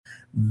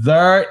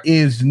There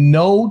is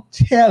no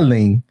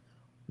telling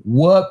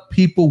what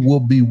people will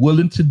be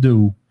willing to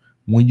do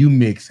when you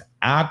mix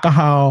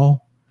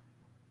alcohol,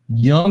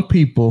 young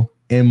people,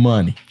 and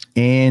money.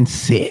 And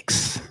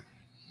sex.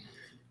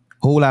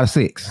 Whole lot of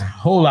sex.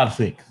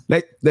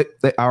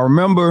 I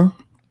remember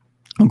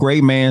a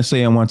great man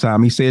saying one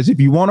time, he says, if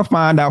you want to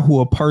find out who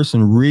a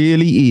person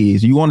really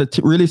is, you want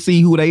to really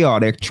see who they are,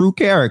 their true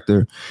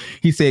character,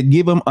 he said,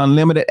 give them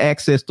unlimited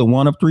access to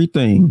one of three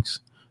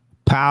things: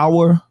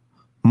 power,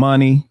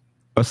 money,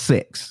 or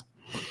sex.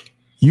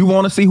 You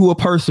want to see who a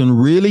person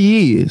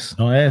really is?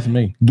 Don't ask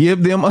me.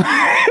 Give them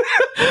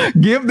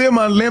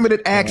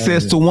unlimited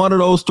access to one of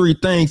those three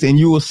things, and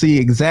you will see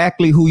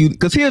exactly who you.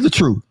 Because here's the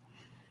truth: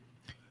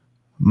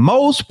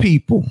 most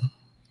people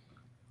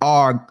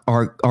are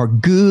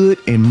good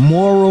and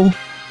moral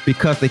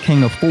because they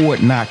can't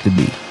afford not to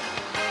be.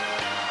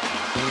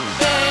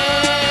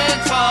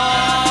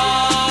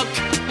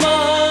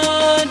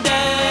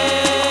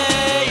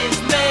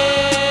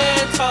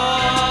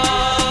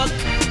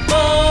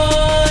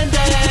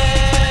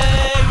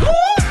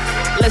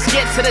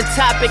 To the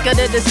topic of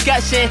the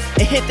discussion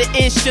and hit the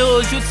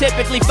issues you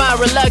typically find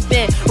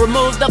reluctant.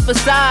 Remove the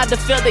facade to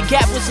fill the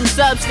gap with some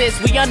substance.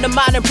 We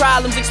undermining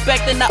problems,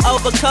 expecting to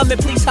overcome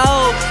it. Please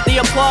hold the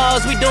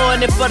applause. We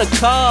doing it for the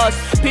cause.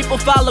 People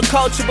follow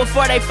culture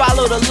before they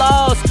follow the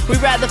laws. We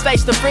rather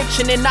face the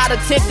friction and not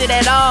attempt it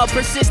at all.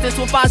 Persistence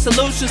will find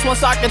solutions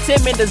once our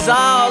contentment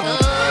dissolves.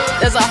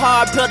 There's a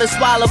hard pill to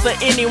swallow for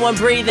anyone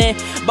breathing,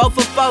 both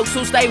for folks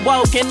who stay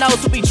woke and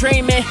those who be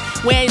dreaming.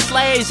 We ain't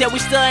slaves, yet we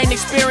still ain't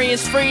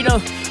experienced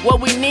freedom. What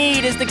we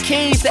need is the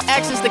keys to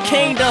access the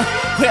kingdom.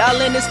 We're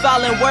all in this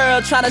fallen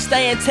world trying to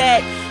stay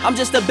intact. I'm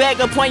just a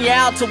beggar, point you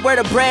out to where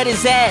the bread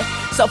is at.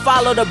 So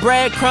follow the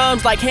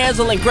breadcrumbs like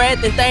Hansel and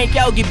Gretel, and thank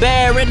Yogi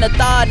Bear and the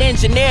thought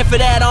engineer for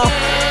that on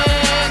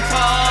Man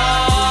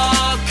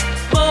Talk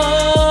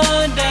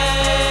Monday.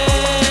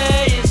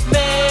 It's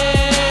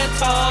Man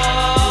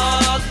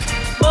Talk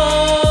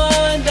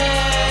Monday.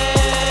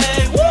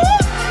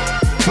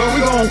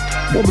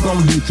 What we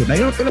gonna do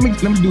today? Let me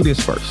do this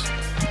first.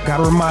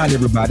 Gotta remind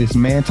everybody, it's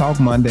Man Talk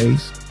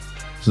Mondays.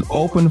 It's an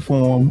open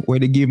forum where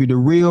they give you the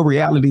real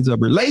realities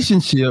of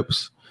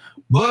relationships.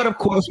 But of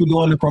course, we're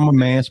doing it from a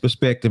man's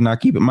perspective. Now,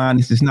 keep in mind,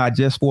 this is not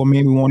just for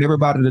men. We want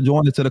everybody to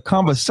join into the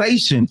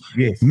conversation.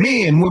 Yes.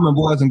 Men, women,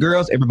 boys, and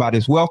girls,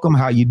 everybody's welcome.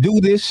 How you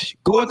do this?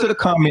 Go into the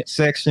comment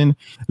section,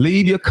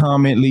 leave your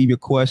comment, leave your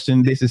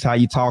question. This is how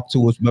you talk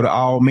to us. But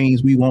all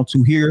means, we want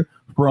to hear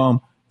from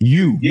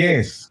you.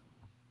 Yes.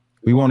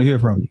 We want to hear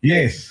from you.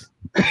 Yes.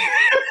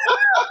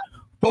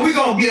 But we're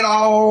going to get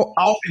all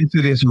off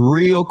into this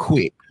real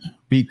quick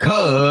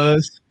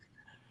because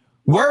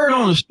word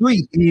on the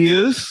street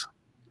is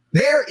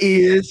there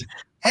is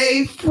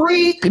a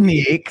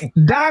Freaknik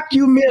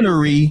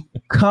documentary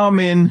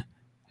coming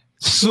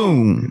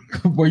soon.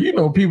 Well, you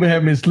know, people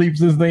haven't been asleep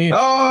since then.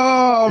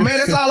 Oh, man,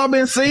 that's all I've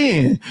been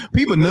seeing.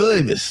 People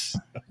nervous.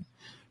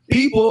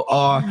 People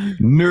are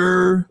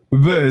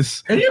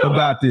nervous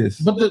about this.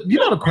 But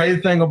the crazy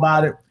thing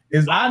about it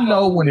is I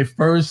know when it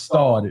first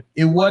started,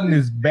 it wasn't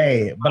as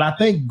bad. But I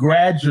think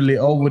gradually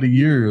over the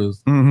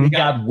years, it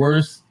got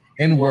worse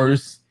and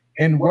worse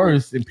and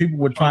worse. And people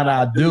were trying to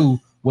outdo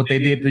what they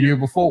did the year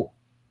before.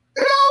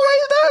 It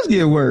always does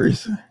get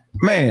worse.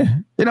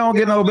 Man, it don't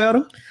get no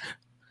better.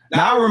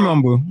 Now, I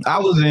remember I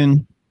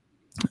went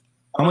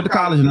to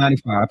college in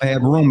 95. I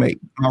had a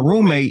roommate. My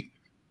roommate,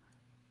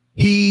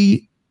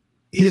 his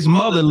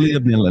mother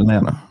lived in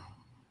Atlanta.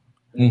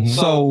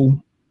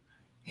 So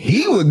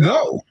he would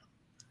go.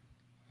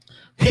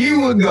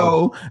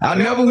 I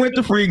never went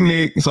to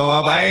Freaknik, so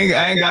I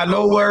ain't got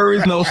no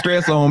worries, no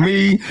stress on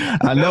me.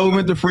 I never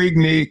went to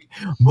Freaknik,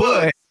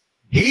 but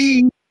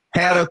he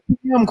had a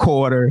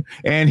camcorder,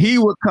 and he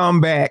would come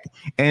back,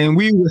 and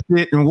we would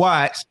sit and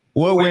watch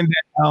what went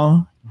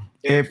down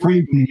at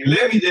Freaknik.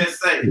 Let me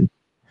just say,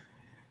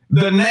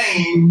 the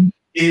name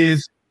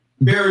is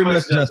very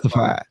much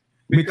justified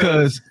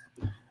because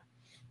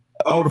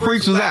the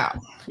freaks was out.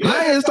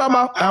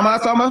 I'm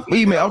not talking about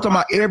female. I'm talking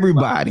about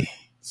everybody.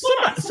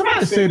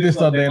 Somebody said this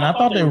other day, and I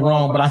thought they were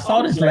wrong, but I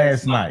saw this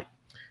last night.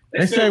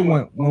 They say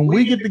when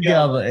we get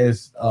together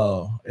as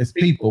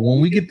people, when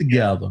we get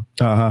together,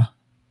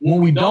 when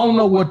we don't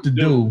know what to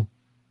do,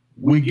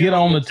 we get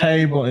on the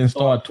table and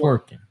start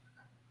twerking.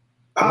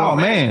 Oh,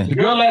 man. The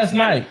girl last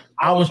night,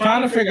 I was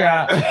trying to figure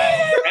out,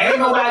 ain't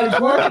nobody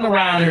twerking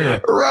around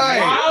here. Right.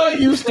 Why are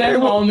you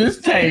standing on this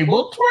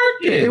table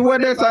twerking? It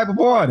wasn't that type of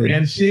party.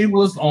 And she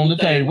was on the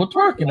table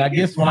twerking. I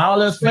guess when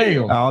all else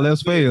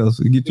fails.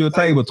 Get you a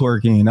table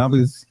twerking.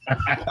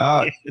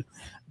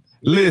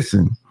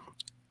 Listen,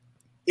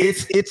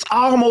 it's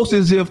almost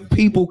as if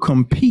people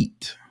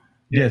compete.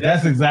 Yes,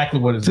 that's exactly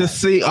what it's to like.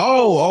 See.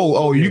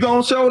 You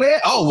gonna show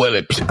that? Oh, well,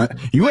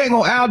 you ain't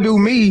gonna outdo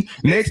me.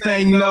 Next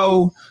thing you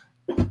know,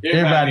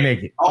 everybody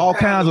naked. All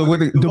kinds of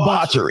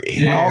debauchery.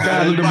 Yeah. All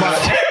kinds of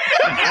debauchery.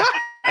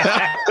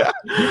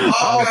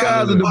 All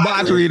kinds of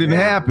debauchery didn't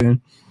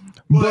happen.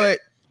 But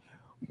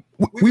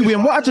we've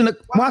been watching the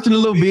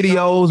little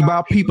videos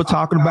about people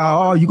talking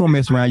about, oh, you're gonna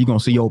mess around, you're gonna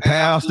see your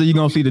pastor, you're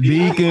gonna see the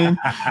deacon,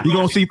 you're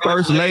gonna see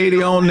first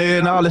lady on there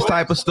and all this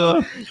type of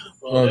stuff.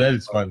 Oh, that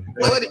is funny.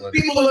 But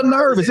people are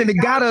nervous, and it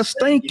got us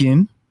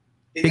thinking.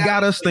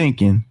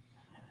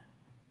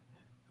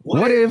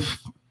 What if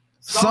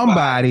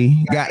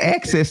somebody got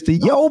access to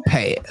your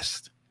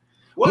past?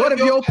 What if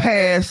your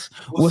past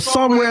was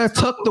somewhere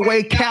tucked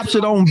away,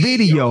 captured on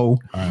video,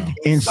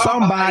 and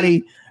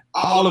somebody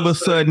all of a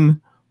sudden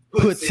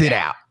puts it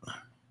out?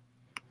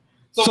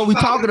 So we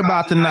talking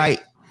about tonight.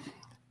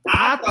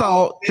 I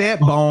thought that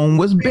bone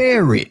was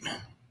buried.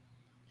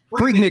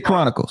 Freaknik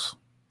Chronicles.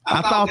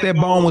 I thought that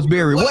bone was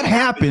buried. What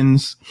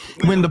happens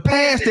when the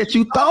past that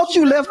you thought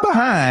you left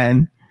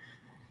behind,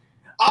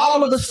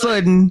 all of a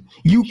sudden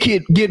you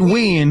get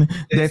wind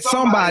that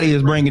somebody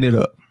is bringing it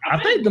up?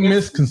 I think the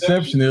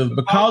misconception is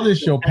because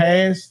it's your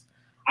past,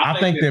 I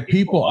think that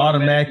people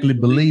automatically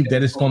believe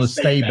that it's going to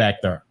stay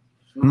back there.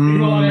 You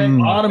know what I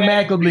mean?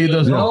 Automatically,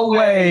 there's no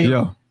way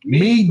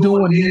me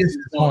doing this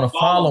is going to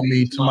follow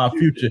me to my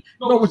future.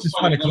 You know, which is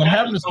funny because I'm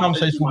having this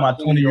conversation with my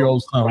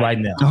 20-year-old son right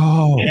now.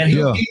 And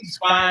he keeps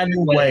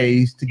finding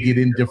ways to get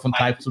in different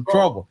types of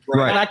trouble.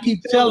 And I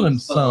keep telling him,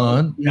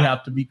 son, you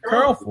have to be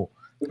careful.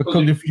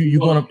 Because if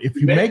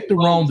you make the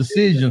wrong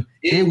decision,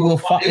 it will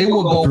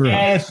go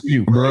past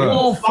you. It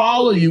won't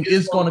follow you.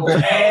 It's going to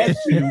go past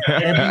you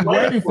and be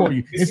waiting for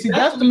you. And see,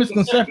 that's the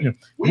misconception.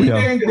 We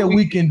think that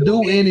we can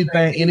do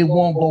anything and it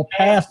won't go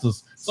past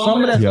us.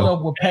 Some of that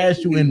stuff will pass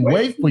you and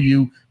wait for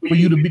you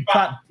to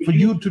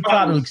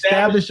try to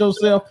establish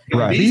yourself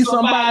and be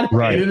somebody.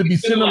 And it'll be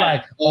similar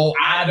like, oh,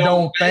 I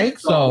don't think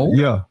so.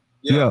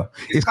 Yeah.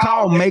 It's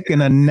called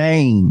making a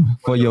name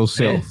for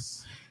yourself.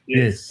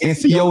 Yes. And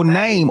so your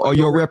name or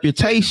your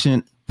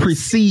reputation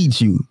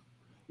precedes you.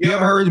 You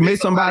ever heard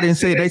somebody and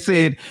they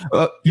said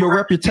your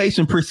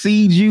reputation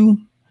precedes you?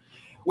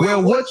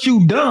 Well, what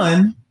you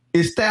done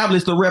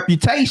established a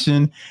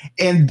reputation,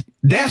 and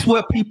that's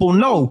what people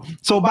know.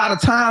 So by the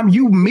time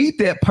you meet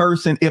that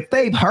person, if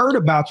they've heard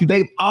about you,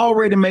 they've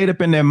already made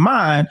up in their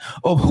mind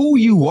of who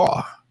you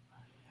are.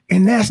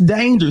 And that's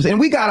dangerous.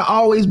 And we got to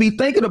always be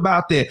thinking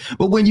about that.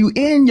 But when you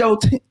in your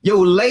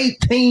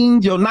late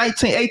teens, your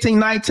 18,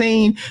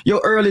 19,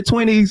 your early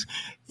 20s,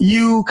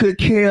 you could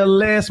care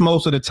less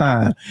most of the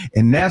time.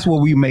 And that's where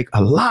we make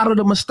a lot of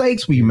the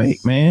mistakes we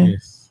make, man.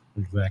 Yes,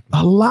 exactly.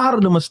 A lot of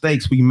the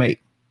mistakes we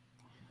make.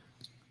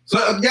 So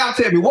y'all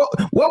tell me, what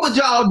would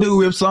y'all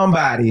do if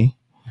somebody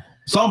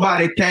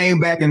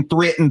came back and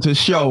threatened to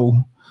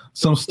show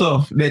some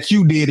stuff that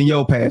you did in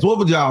your past? What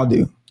would y'all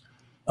do?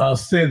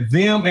 Set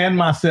them and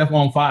myself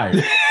on fire.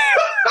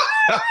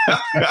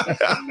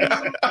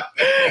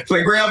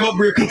 So grab up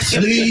real quick,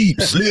 sleep.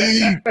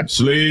 You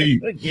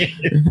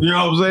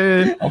know what I'm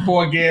saying? I'm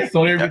pouring gas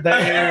on everything.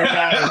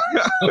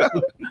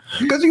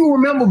 Because you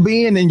remember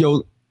being in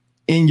your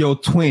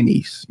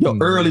 20s, your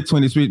early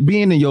 20s,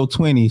 being in your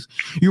 20s,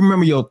 you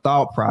remember your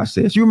thought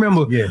process. You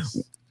remember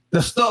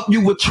the stuff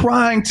you were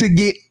trying to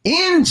get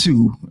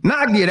into,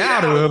 not get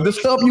out of, the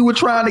stuff you were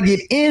trying to get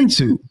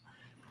into.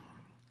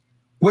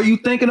 Were you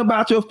thinking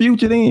about your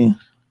future then?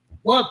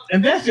 Well,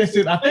 and that's just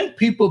it. I think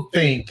people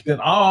think that,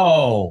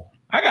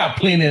 I got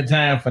plenty of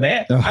time for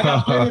that. I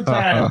got plenty of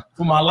time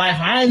for my life.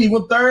 I ain't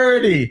even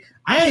 30.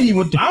 I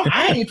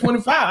ain't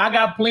 25. I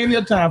got plenty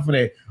of time for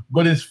that.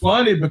 But it's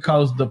funny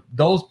because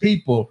those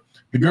people,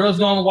 the Girls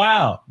Gone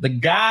Wild, the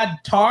guy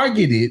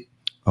targeted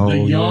the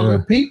younger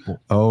people.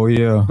 Oh,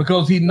 yeah.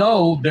 Because he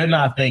knows they're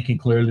not thinking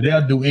clearly.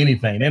 They'll do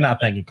anything. They're not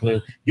thinking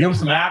clearly. Give them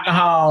some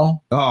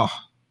alcohol.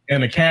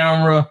 And a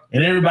camera,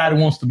 and everybody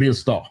wants to be a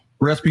star.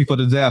 Recipe for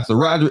disaster.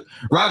 Roger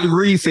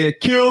Reed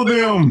said, kill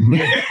them.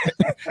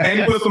 And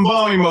he put some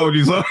bone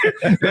emojis. So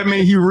that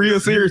means he's real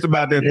serious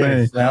about that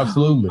thing.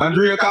 Absolutely.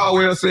 Andrea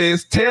Caldwell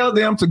says, tell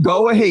them to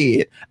go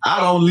ahead. I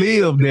don't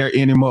live there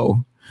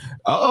anymore.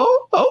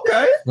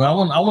 Okay.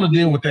 Well, I want to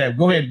deal with that.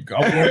 Go ahead.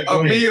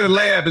 Amelia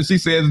laughed and she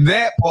says,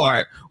 that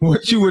part,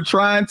 what you were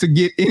trying to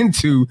get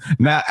into,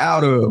 not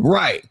out of.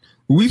 Right.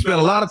 We spent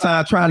a lot of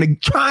time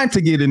trying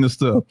to get into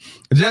stuff.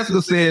 Jessica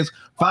says,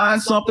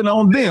 find something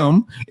on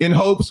them in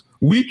hopes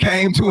we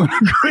came to an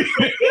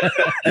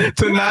agreement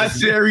to not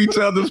share each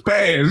other's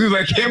past. He's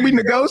like, can we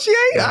negotiate?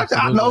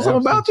 I know something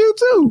about you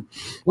too.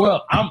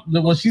 Well,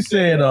 what she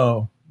said,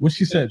 I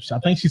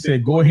think she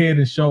said, go ahead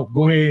and show.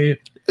 Go ahead.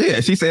 Yeah,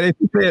 she said,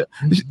 I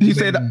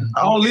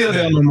don't live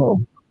there no more.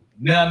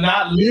 Now,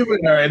 not living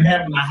there and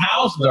having a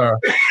house there.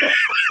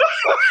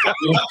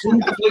 Those two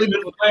completely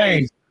different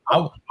things.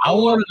 I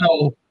want to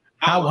know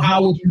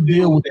how would you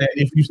deal with that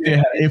if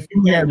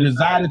you have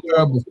resided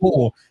there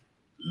before?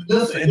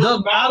 Listen, it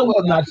doesn't matter whether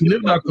or not you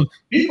live there because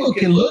people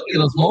can look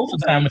at us most of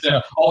the time and say,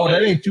 "Oh,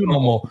 that ain't you no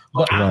more."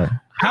 But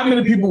how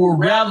many people would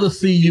rather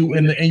see you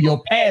in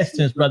your past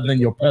tense rather than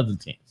your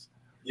present tense?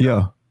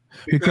 Yeah,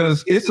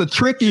 because it's a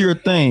trickier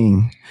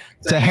thing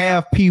to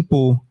have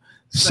people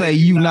say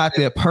you not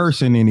that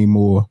person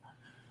anymore,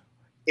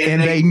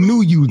 and they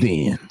knew you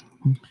then.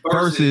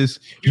 Versus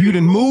you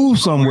done move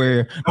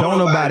somewhere, don't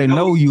nobody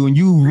know you, and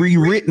you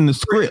rewritten the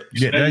script.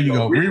 Yeah, there you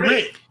go.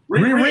 Rewritten.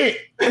 Rewritten.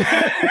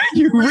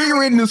 You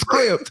rewritten the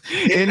script,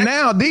 and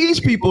now these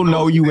people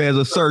know you as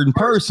a certain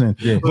person.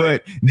 Yeah.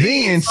 But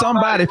then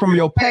somebody from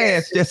your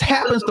past just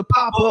happens to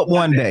pop up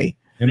one day,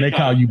 and they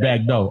call you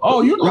back door.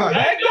 Oh, you know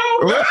back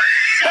door?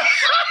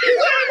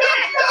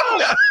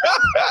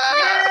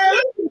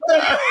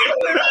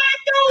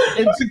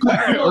 And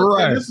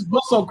this is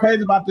what's so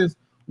crazy about this.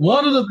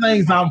 One of the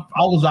things I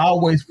was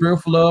always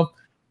fearful of.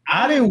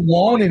 I didn't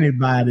want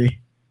anybody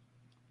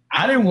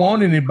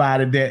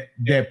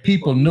that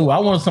people knew. I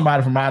wanted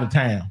somebody from out of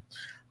town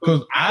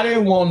because I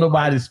didn't want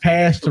nobody's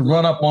past to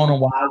run up on them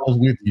while I was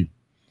with you.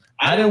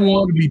 I didn't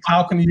want to be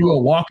talking to you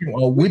or walking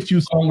or with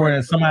you somewhere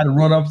and somebody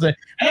run up and say,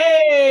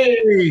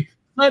 "Hey,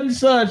 such and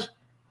such.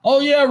 Oh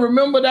yeah,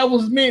 remember that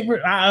was me."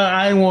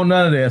 I didn't want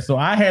none of that. So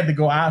I had to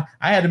go. I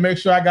had to make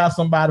sure I got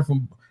somebody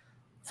from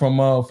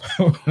almost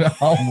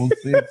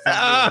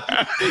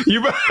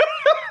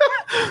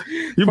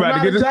You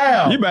about to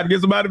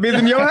get somebody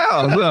visiting your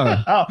house.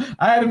 Huh?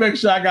 I had to make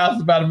sure I got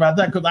somebody about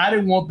that because I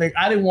didn't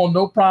want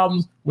no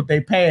problems with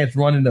their past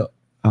running up.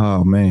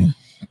 Oh man,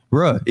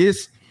 bruh,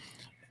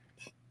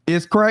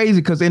 it's crazy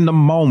because in the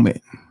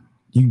moment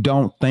you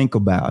don't think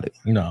about it.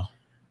 No,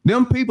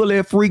 them people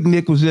at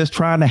Freaknik was just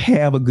trying to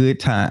have a good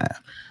time.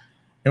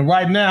 And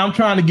right now, I'm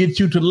trying to get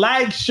you to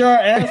like, share,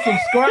 and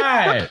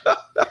subscribe.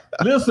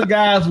 Listen,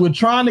 guys, we're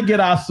trying to get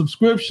our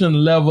subscription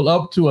level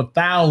up to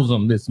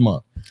 1,000 this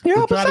month.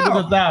 We're trying to get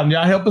 1,000.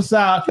 Y'all help us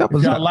out.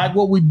 Y'all like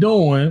what we're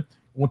doing.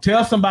 We'll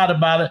tell somebody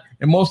about it.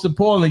 And most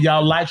importantly,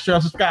 y'all like, share,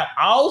 subscribe.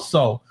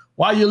 Also,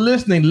 while you're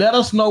listening, let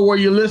us know where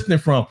you're listening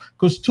from.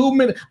 Because 2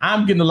 minutes,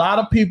 I'm getting a lot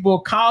of people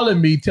calling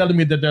me, telling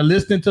me that they're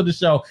listening to the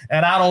show,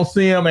 and I don't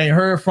see them, ain't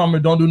heard from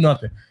them, don't do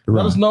nothing.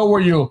 Right. Let us know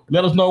where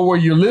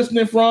you're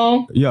listening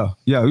from. Yeah.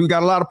 We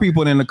got a lot of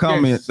people in the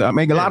comments. Yes. I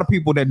mean, a lot of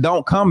people that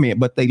don't comment,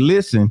 but they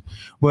listen.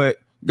 But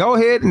go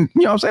ahead and,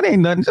 you know what I'm saying,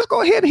 ain't nothing. Just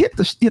go ahead and hit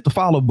the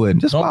follow button.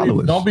 Just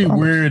follow us. Don't be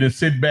weird and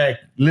sit back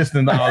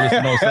listening to all this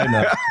and don't say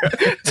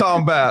nothing.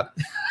 Talking about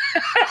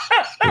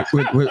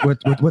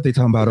what they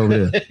talking about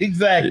over there?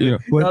 Exactly. Yeah.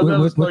 Let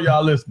us know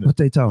y'all listening. What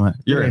they talking about?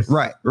 Yes.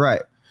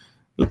 Right.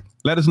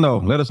 Let us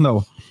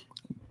know.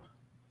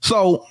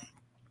 So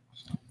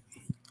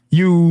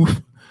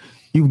you've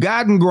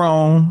gotten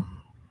grown.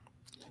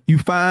 You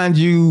find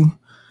you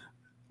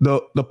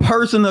the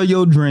person of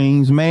your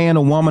dreams, man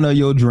or woman of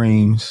your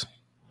dreams.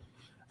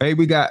 Hey,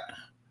 we got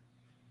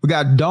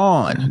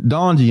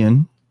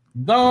Donjian.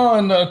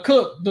 Don, the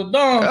cook, the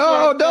Don.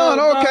 Oh, Don,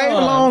 okay.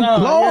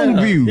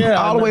 Longview.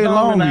 All the way to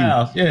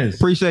Longview. Yes.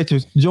 Appreciate you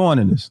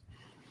joining us.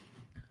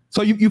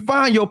 So you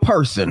find your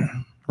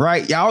person,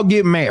 right? Y'all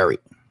get married.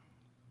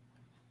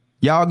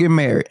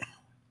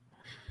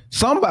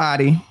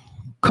 Somebody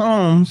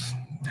comes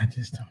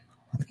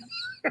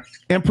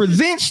and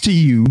presents to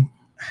you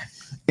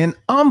an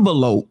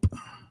envelope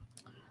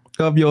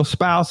of your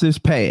spouse's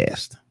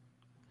past.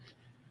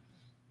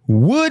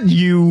 Would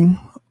you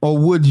or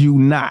would you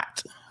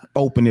not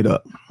open it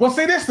up? Well,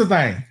 see, this is the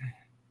thing.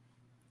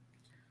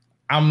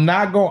 I'm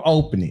not gonna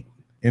open it,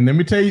 and let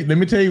me tell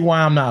you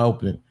why I'm not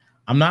opening it.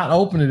 I'm not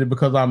opening it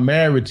because I'm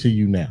married to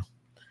you now,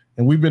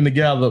 and we've been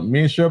together.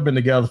 Me and Cheryl been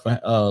together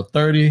for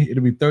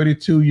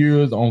 32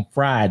 years on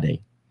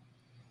Friday.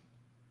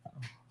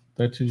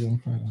 32 years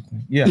on Friday, I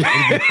think. Yeah,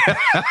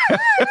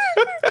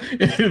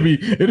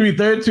 it'll be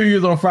 32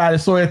 years on Friday.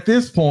 So at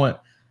this point,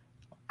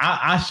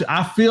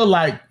 I feel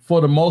like for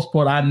the most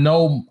part, I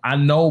know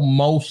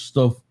most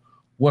of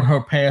what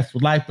her past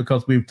was like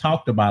because we've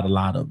talked about a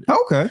lot of it.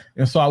 Okay.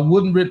 And so I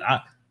wouldn't really,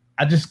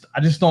 I just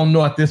don't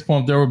know at this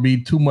point there would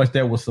be too much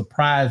that would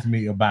surprise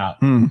me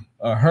about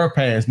her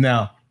past.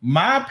 Now,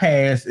 my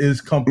past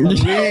is completely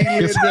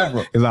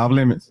different. It's off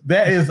limits.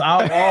 That is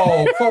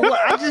for what?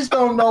 I just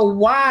don't know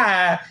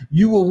why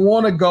you would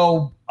want to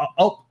go.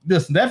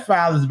 Listen, that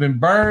file has been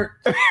burnt.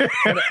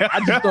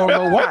 I just don't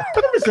know why.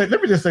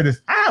 Let me just say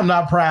this. I am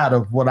not proud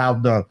of what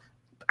I've done.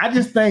 I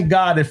just thank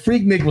God that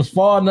Freaknik was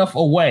far enough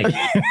away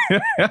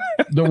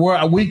the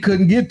world we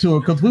couldn't get to it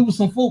because we were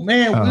some fools.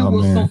 Man, we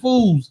were some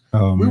fools.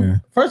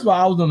 First of all,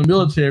 I was in the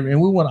military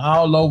and we went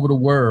all over the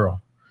world.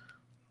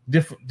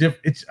 Different.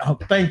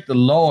 Thank the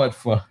Lord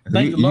we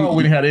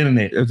didn't have the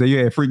internet. So you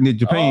had Freaknik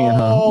Japan,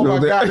 huh? Oh my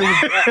God.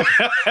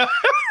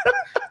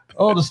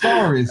 Oh, the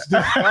stories.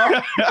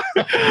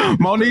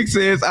 Monique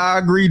says, I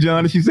agree,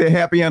 John. She said,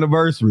 happy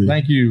anniversary.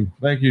 Thank you.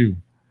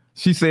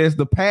 She says,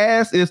 the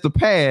past is the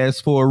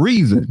past for a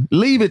reason.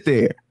 Leave it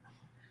there.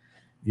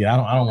 Yeah,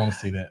 I don't want to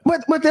see that.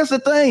 But that's the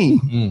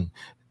thing.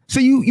 So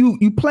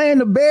you plan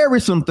to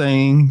bury some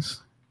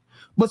things,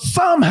 but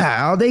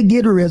somehow they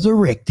get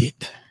resurrected.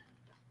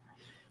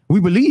 We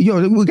believe,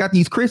 we got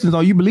these Christians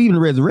on, you believe in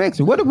the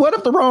resurrection. What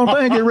if the wrong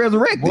thing get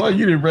resurrected? Well,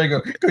 you didn't bring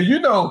up, because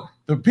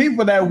the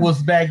people that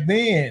was back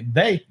then,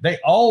 they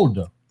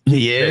older.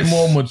 Yes. They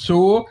more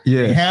mature.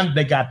 Yes.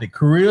 They got their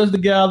careers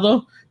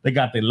together. They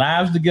got their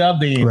lives together.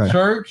 They in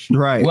church.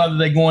 Right. Whether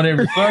they going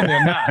every Sunday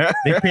or not.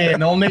 They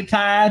paying on their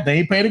tithe. They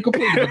ain't paying it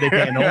completely, but they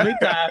paying on their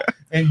tithe.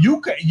 And you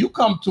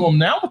come to them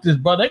now with this,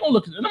 brother. They gonna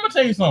look at, and I'm gonna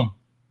tell you something.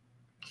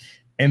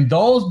 And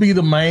those be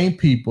the main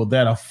people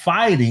that are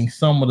fighting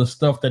some of the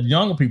stuff that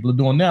younger people are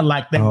doing now,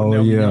 like they were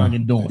never young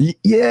and doing.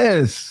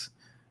 Yes.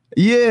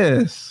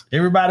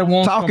 Everybody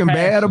wants talking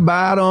bad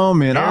about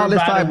them and all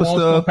this type of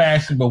stuff.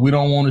 Compassion, but we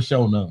don't want to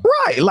show none.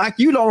 Right. Like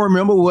you don't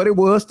remember what it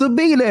was to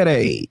be that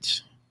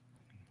age.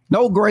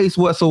 No grace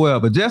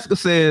whatsoever. Jessica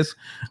says,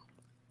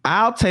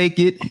 I'll take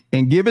it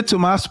and give it to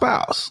my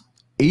spouse.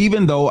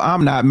 Even though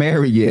I'm not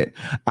married yet,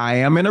 I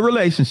am in a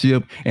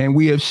relationship and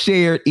we have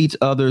shared each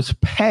other's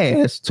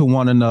past to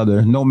one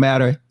another. No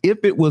matter if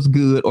it was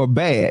good or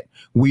bad,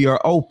 we are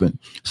open.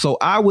 So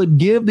I would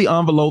give the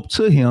envelope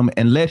to him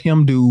and let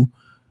him do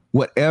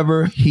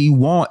whatever he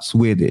wants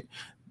with it.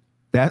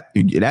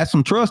 That's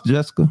some trust,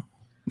 Jessica.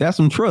 That's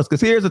some trust.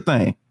 Because here's the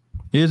thing.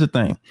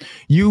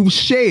 You've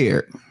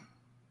shared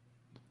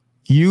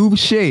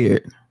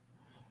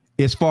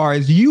as far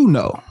as you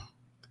know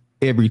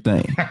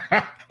everything.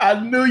 I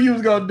knew you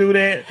was gonna do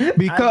that.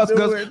 Because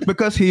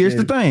here's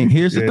the thing.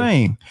 Here's the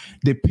thing.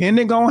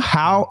 Depending on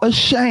how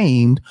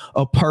ashamed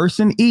a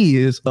person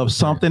is of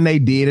something they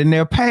did in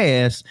their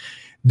past,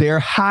 they're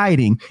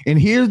hiding. And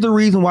here's the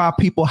reason why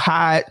people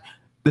hide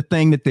the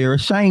thing that they're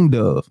ashamed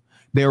of.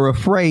 They're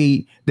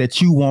afraid that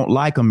you won't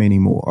like them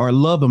anymore or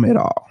love them at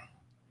all.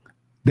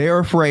 They're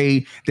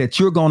afraid that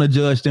you're going to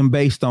judge them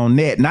based on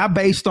that, not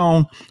based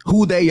on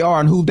who they are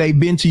and who they've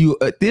been to you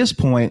at this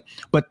point.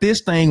 But this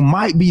thing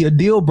might be a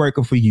deal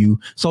breaker for you.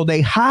 So they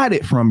hide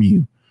it from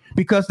you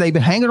because they've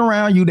been hanging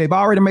around you. They've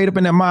already made up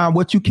in their mind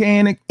what you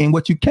can and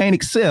what you can't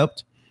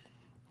accept.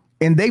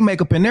 And they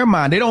make up in their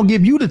mind. They don't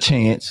give you the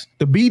chance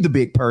to be the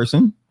big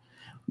person.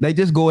 They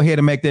just go ahead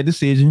and make that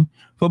decision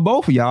for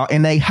both of y'all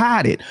and they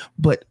hide it.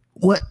 But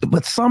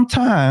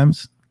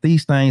sometimes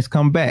these things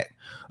come back.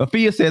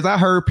 Afia says, I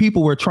heard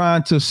people were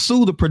trying to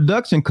sue the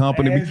production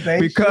company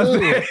because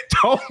they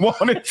don't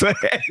want it to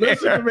happen.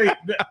 Listen to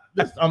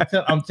me.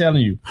 I'm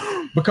telling you,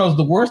 because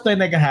the worst thing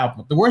that can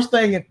happen,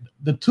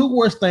 the two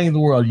worst things in the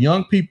world,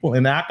 young people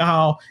and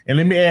alcohol. And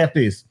let me add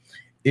this.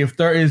 If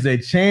there is a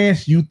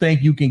chance you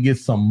think you can get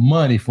some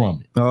money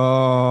from it.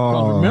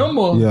 Oh,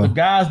 remember the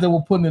guys that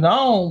were putting it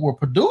on were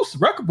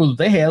record producers.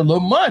 They had a little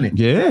money.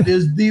 Yeah. That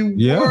is the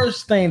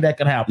worst thing that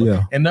could happen.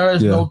 Yeah. And there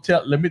is no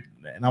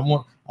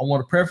I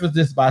want to preface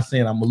this by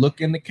saying, I'm going to look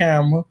in the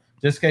camera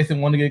just in case they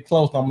want to get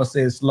close. I'm going to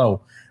say it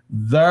slow.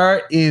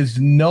 There is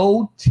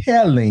no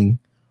telling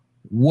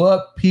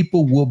what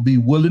people will be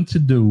willing to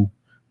do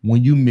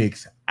when you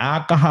mix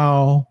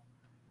alcohol,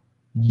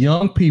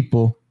 young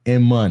people,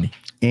 and money.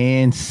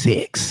 And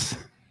sex.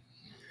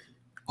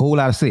 Whole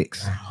lot of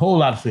sex.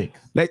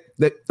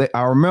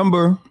 I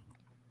remember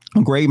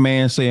a great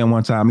man saying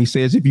one time, he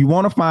says, if you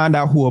want to find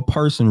out who a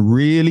person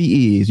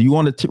really is, you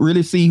want to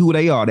really see who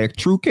they are, their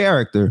true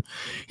character,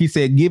 he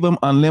said, give them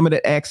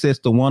unlimited access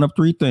to one of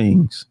three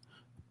things: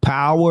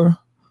 power,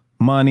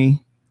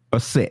 money,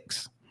 or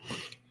sex.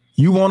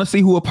 You want to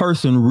see who a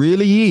person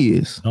really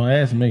is. Don't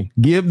ask me.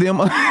 Give them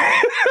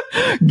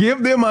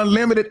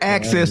unlimited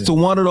access to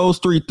one of those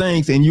three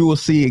things and you will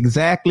see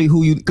exactly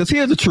who you, because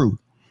here's the truth.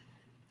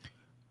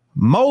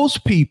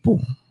 Most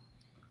people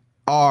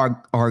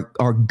are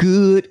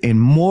good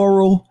and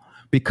moral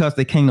because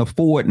they can't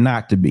afford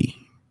not to be.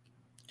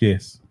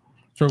 Yes.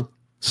 True.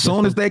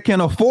 Soon as they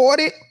can afford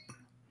it,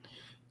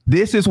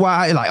 this is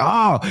why like,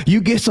 oh, you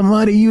get some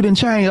money, you didn't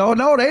change. Oh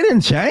no, they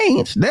didn't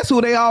change. That's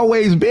who they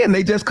always been.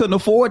 They just couldn't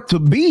afford to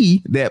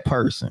be that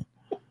person.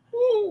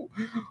 Ooh,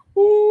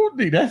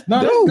 that's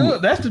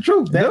good. That's the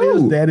truth.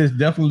 That is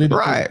definitely the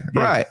truth.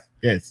 Right.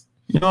 Yes.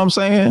 You know what I'm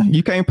saying?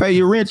 You can't pay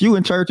your rent. You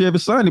in church every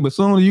Sunday, but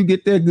soon as you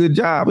get that good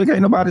job, it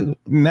ain't nobody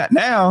not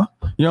now.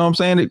 You know what I'm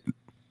saying?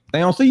 They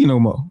don't see you no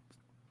more.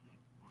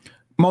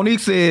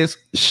 Monique says,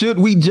 should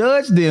we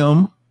judge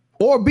them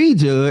or be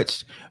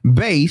judged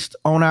based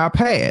on our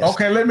past?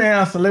 Okay, let me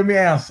answer.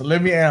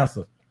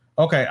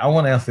 Okay, I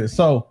want to answer this.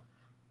 So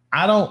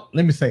I don't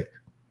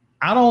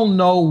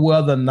know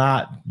whether or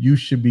not you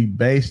should be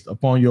based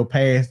upon your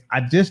past.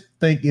 I just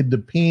think it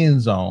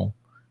depends on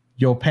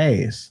your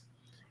past.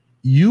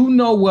 You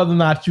know whether or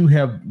not you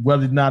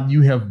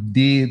have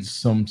did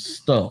some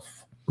stuff.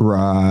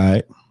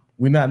 Right.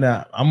 We're not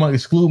now. I'm gonna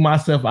exclude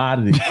myself out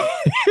of this.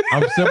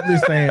 I'm simply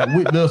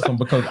saying, listen,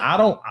 because I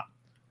don't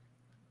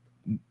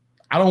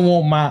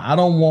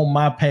want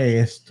my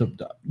past to.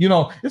 You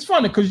know, it's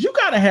funny because you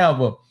gotta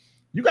have a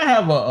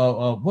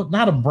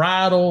not a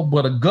bridle,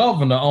 but a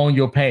governor on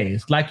your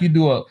past, like you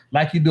do a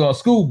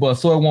school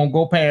bus, so it won't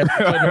go past.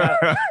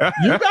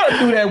 You gotta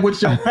do that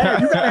with your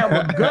past. You gotta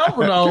have a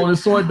governor on it,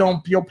 so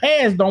your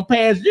past don't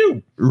pass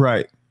you.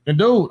 Right. And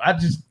dude,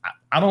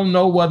 I don't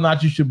know whether or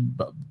not you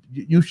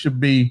should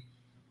be.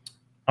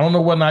 I don't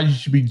know whether or not you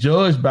should be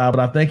judged by, but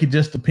I think it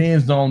just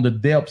depends on the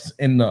depths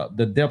and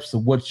the depths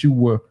of what you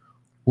were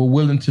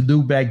willing to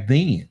do back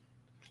then.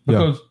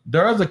 Because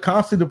there is a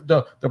constant.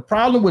 The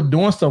problem with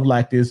doing stuff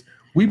like this,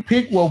 we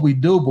pick what we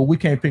do, but we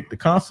can't pick the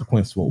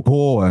consequence for it.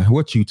 Boy,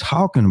 what you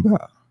talking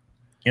about?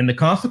 And the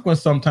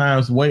consequence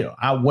sometimes weigh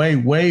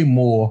way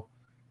more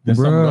than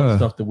some of the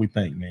stuff that we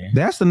think, man.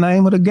 That's the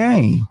name of the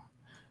game.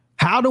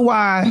 How do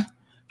I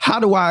how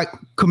do I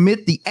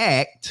commit the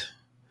act,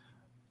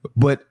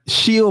 but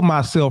shield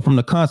myself from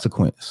the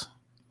consequence?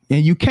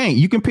 And you can't.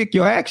 You can pick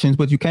your actions,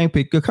 but you can't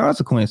pick your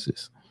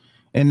consequences.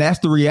 And that's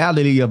the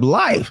reality of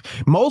life.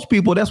 Most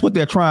people, that's what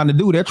they're trying to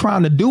do. They're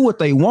trying to do what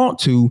they want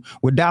to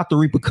without the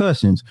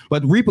repercussions.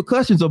 But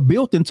repercussions are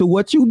built into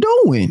what you're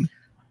doing.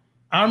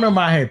 I remember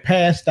I had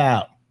passed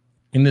out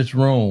in this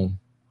room.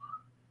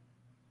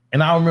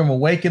 And I remember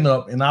waking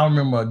up, and I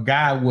remember a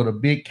guy with a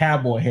big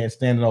cowboy hat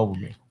standing over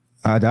me.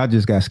 I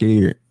just got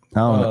scared. I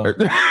don't know.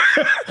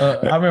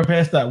 I remember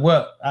passed out.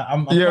 Well,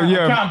 I'm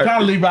trying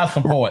to leave out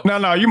some parts.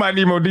 No, you might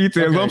need more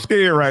details. Okay. I'm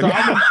scared right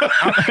now.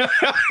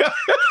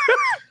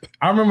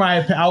 I remember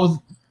I was.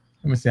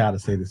 Let me see how to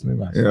say this. Maybe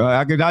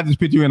I just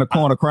put you in a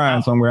corner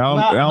crying somewhere.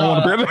 I don't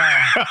want to.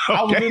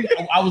 Okay.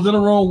 I was in a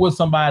room with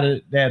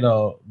somebody that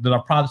I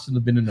probably shouldn't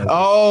have been in there.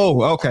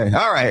 Oh, okay.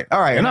 All right.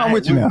 And I'm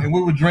with you now. And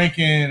we were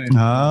drinking. And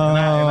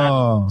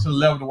I to the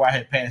level where I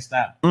had passed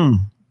out.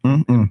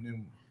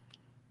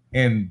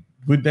 And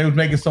they was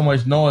making so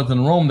much noise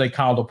in the room, they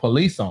called the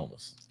police on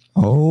us.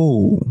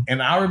 Oh.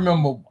 And I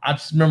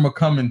just remember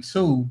coming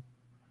to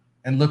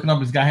and looking up,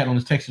 this guy had on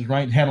his Texas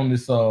Ranger, had on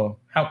this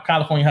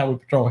California Highway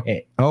Patrol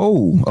hat.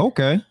 Oh,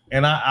 okay.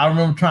 And I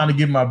remember trying to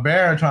get my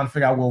bear, trying to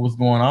figure out what was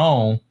going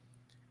on.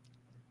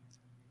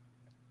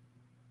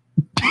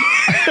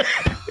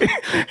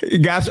 You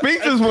got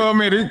speeches for a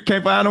minute.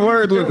 Can't find the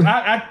words.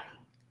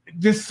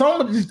 Just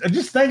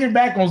thinking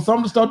back on some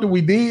of the stuff that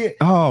we did.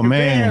 Oh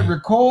man,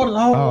 recorded.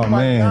 Oh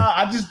my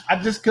God, I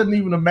just couldn't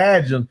even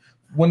imagine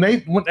when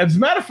as a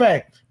matter of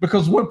fact,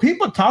 because when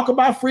people talk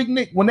about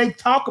Freaknik,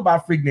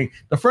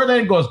 the first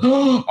thing goes,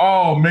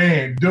 oh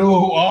man, dude,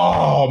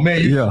 oh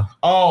man, they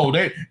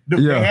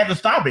had to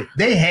stop it.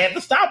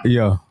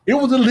 Yeah, it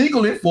was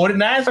illegal in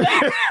 49 states.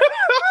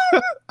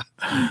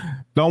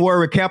 Don't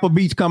worry, Kappa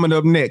Beach coming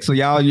up next. So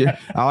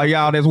all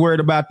y'all that's worried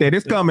about that,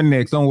 it's coming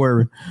next. Don't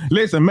worry.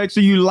 Listen, make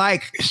sure you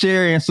like,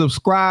 share, and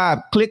subscribe.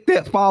 Click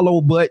that follow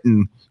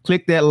button.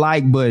 Click that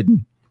like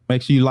button.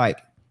 Make sure you like.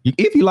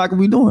 If you like what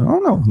we're doing, I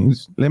don't know.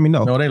 Just let me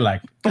know. No, they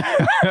like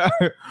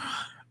it.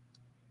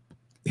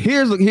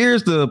 Here's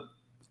the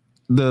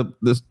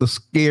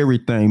scary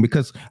thing,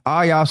 because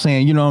all y'all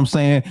saying, you know what I'm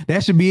saying,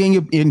 that should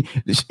be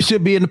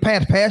should be in the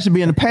past. Past should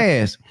be in the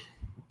past.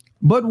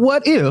 But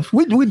what if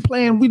we doing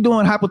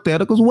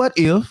hypotheticals? What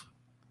if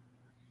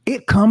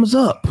it comes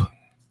up?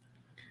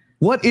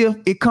 What if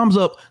it comes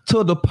up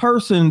to the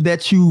person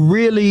that you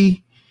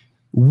really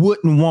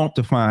wouldn't want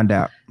to find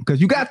out? Because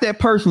you got that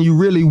person you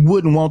really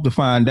wouldn't want to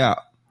find out.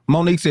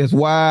 Monique says,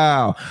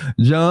 wow,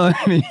 John,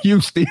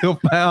 you still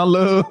found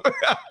love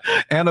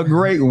and a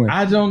great one.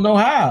 I don't know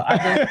how.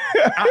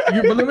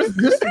 This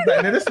is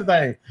the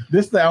thing.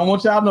 I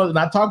want y'all to know, and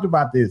I talked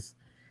about this.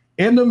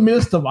 In the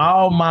midst of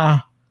all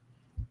my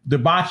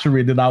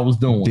debauchery that I was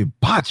doing.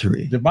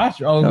 Debauchery.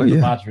 Oh, yeah.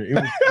 Debauchery. It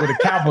was with a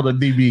capital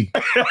DB.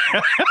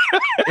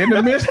 In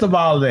the midst of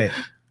all that,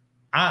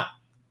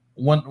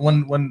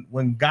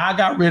 when God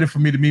got ready for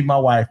me to meet my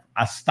wife,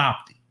 I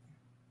stopped it.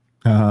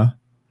 Uh-huh.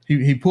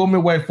 He pulled me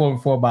away for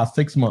about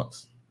 6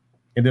 months,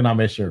 and then I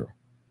met Cheryl.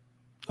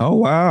 Oh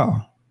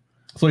wow.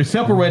 So he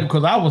separated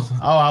because I was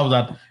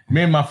out.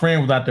 Me and my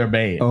friend was out there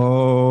bad.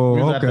 Oh,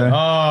 okay. Okay.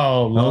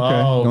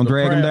 Don't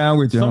drag him down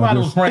with you. Somebody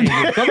was praying.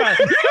 Somebody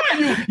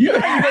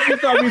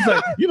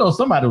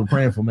was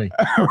praying for me.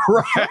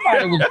 Right.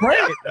 Somebody was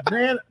praying,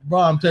 man. Bro,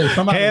 I'm telling you,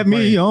 somebody had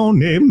me on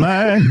their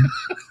mind.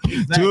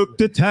 Exactly. Took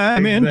the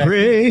time and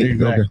prayed.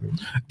 Exactly.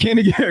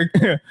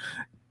 Okay.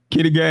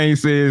 Kenny Gang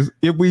says,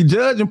 if we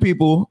judging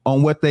people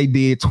on what they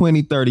did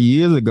 20, 30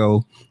 years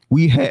ago,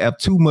 we have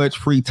too much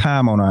free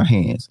time on our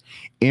hands.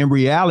 In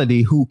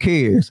reality, who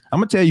cares? I'm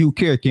going to tell you who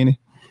cares, Kenny.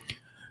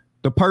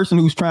 The person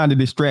who's trying to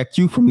distract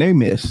you from their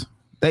mess,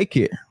 they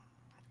care.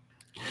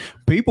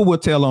 People will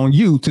tell on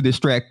you to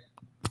distract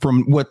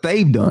from what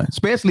they've done,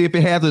 especially if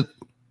it has a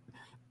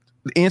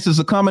instance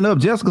of coming up.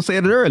 Jessica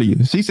said it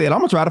earlier. She said, I'm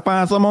going to try to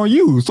find some on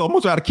you. So I'm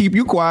going to try to keep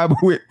you quiet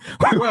with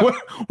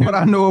what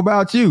I know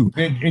about you.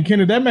 And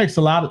Kenny, that makes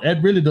a lot of, it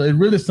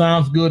really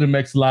sounds good and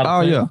makes a lot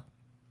of sense.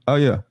 Oh,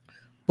 yeah.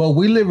 But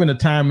we live in a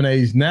time and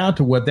age now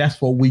to where that's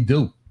what we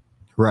do.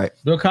 Right.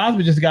 Bill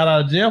Cosby just got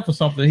out of jail for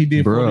something he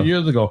did 40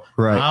 years ago.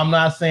 Right. I'm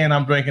not saying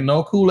I'm drinking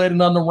no Kool-Aid and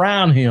nothing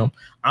around him.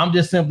 I'm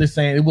just simply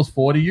saying it was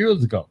 40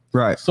 years ago.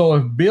 Right. So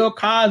if Bill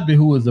Cosby,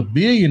 who is a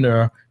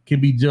billionaire, can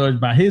be judged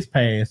by his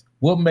past,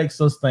 what makes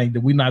us think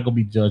that we're not going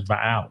to be judged by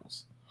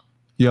ours?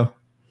 Yeah.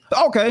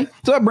 Okay.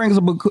 So that brings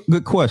up a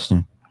good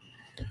question.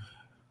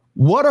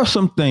 What are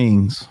some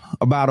things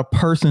about a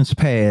person's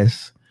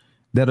past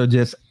that are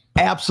just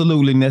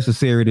absolutely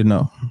necessary to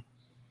know?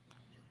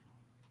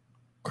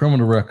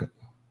 Criminal record.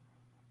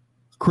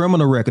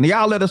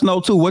 Y'all let us know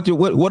too.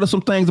 What are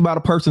some things about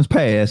a person's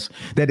past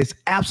that is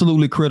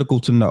absolutely critical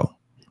to know?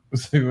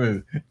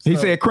 He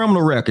said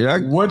criminal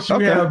record. What you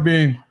have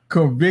been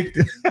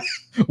convicted,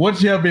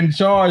 what you have been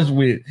charged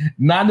with,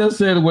 not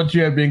necessarily what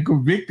you have been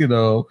convicted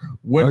of,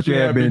 what you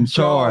have been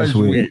charged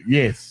with.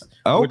 Yes.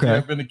 Okay. What you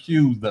have been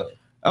accused of.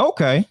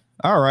 Okay.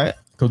 All right.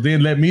 So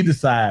then let me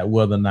decide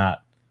whether or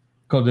not,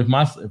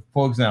 Because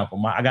for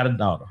example, I got a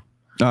daughter.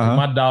 Uh-huh.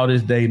 My daughter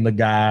is dating a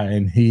guy,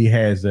 and he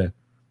has a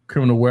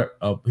criminal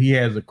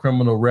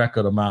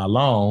record a mile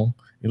long.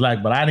 He's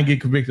like, but I didn't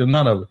get convicted of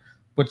none of it.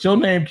 But your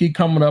name keep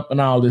coming up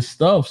and all this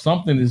stuff.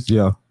 Something is, you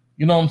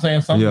know what I'm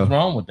saying? Something's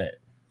wrong with that.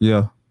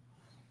 Yeah.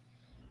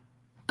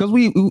 Because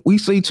we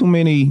see too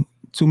many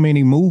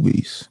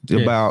movies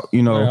about,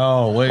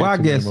 well, I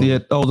guess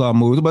those are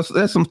movies, but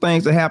there's some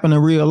things that happen in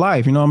real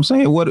life. You know what I'm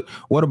saying?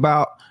 What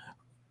about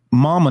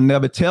mama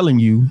never telling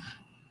you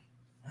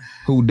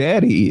who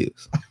daddy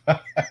is? I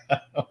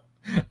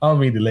don't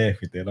mean to laugh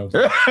at that.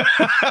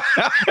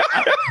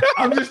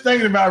 I'm just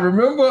thinking about,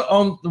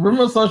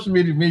 remember social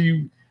media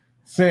you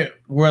sent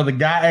where the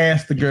guy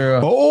asked the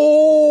girl,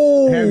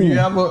 have you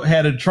ever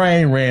had a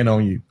train ran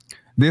on you?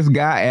 This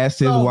guy asked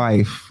his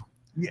wife.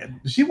 Yeah,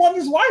 she wasn't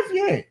his wife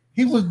yet.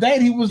 He was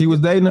dating. He was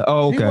dating her?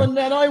 Oh, okay. He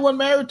wasn't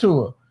married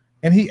to her.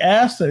 And he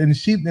asked her, and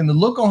the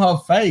look on her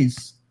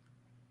face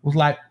was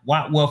like,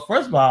 wow. Well,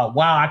 first of all,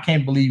 wow, I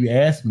can't believe you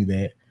asked me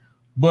that.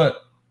 But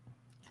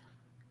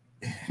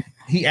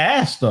he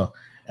asked her,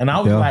 and I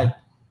was like,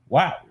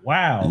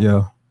 wow.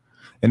 Yeah.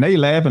 And they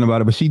laughing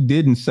about it, but she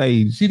didn't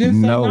say no. Say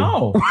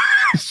no.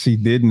 She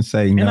didn't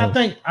say no.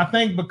 And I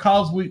think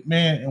because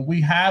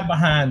we hide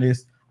behind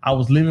this, I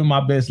was living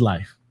my best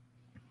life.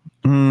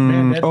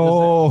 Man,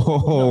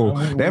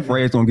 that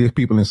phrase gonna get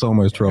people in so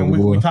much trouble.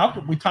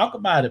 We talk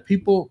about it.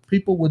 People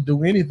would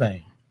do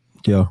anything.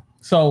 Yeah.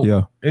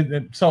 So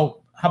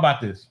so how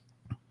about this?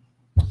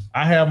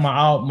 I have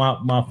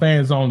my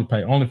fans only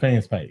page,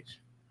 OnlyFans page.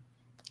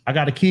 I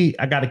got a kid.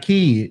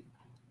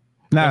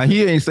 Nah,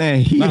 he ain't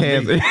saying he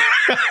has it.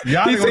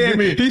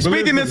 He's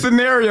speaking in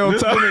scenario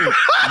time.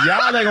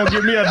 Y'all ain't gonna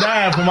give me a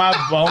dime for my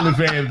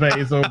OnlyFans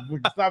page. So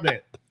stop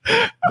that.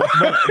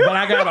 But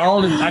I got an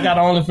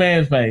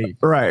OnlyFans page,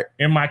 right?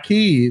 And my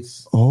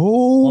kids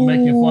are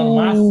making fun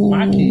of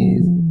my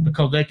kids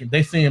because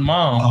they seeing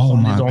mom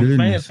on this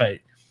OnlyFans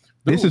page.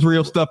 Dude, this is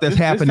real stuff that's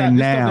happening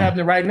now. This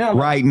happening right now.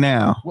 Right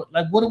now.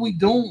 What are we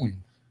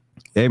doing?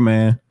 Hey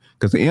man,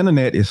 because the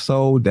internet is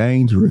so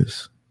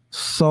dangerous,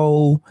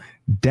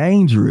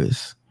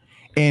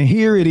 and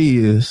here it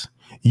is.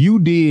 You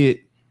did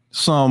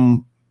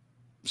some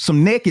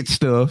naked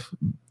stuff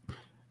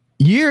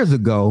years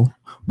ago.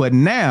 But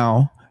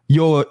now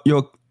your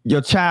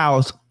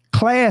child's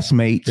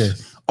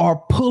classmates are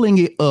pulling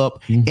it up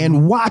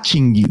and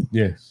watching you.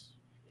 Yes.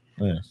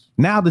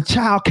 Now the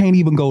child can't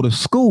even go to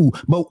school.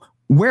 But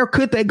where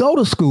could they go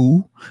to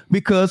school?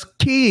 Because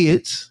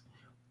kids,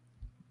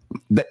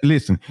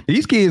 listen,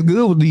 these kids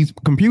good with these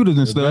computers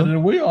and stuff. Better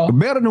than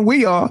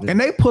we are. Yeah. And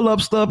they pull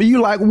up stuff and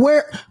you like,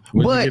 where'd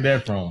you get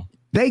that from?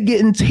 They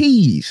getting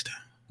teased.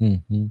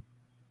 Mm-hmm.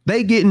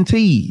 They getting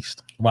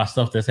teased. About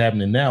stuff that's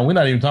happening now. We're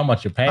not even talking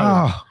about your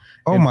past.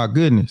 Oh my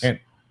goodness.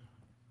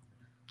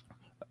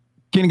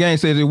 Kenny Gang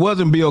says it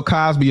wasn't Bill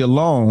Cosby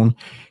alone.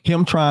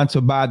 Him trying to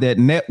buy that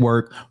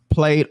network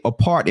played a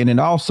part in it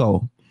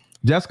also.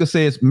 Jessica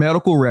says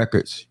medical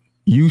records.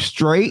 You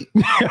straight?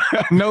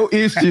 No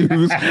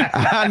issues.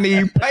 I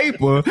need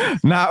paper,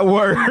 not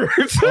words.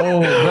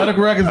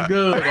 Medical records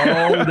good.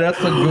 Oh, that's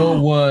a good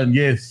one.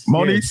 Yes.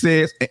 Monique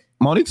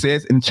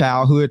says in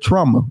childhood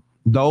trauma,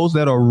 those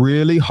that are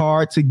really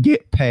hard to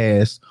get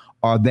past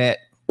are that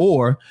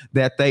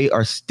they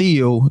are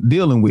still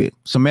dealing with.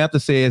 Samantha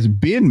says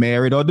been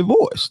married or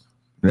divorced.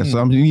 That's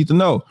something you need to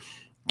know.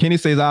 Kenny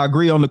says I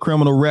agree on the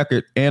criminal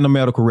record and the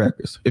medical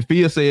records.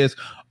 Ifia says,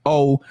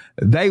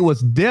 they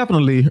was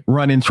definitely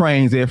running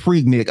trains at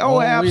Freaknik.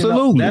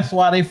 Absolutely. That's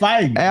why they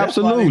fighting.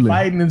 Absolutely. That's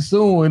why they fighting and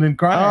suing and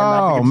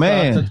crying.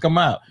 Man. To come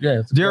out.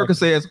 Yes. Jerica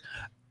says,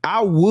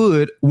 I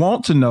would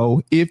want to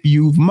know if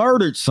you've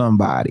murdered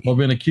somebody. Or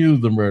been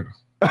accused of murder.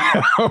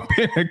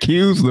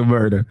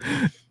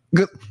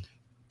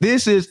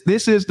 This is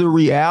the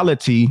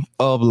reality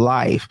of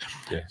life.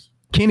 Yes.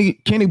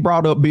 Kenny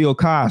brought up Bill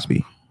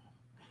Cosby.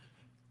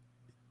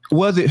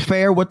 Was it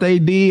fair what they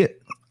did?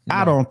 No.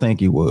 I don't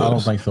think it was. I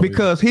don't think so.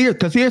 Because here's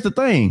the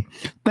thing.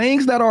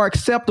 Things that are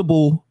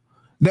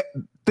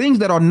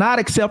not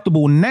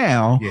acceptable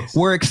now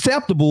were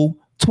acceptable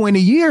 20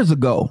 years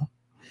ago.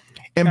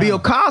 And Bill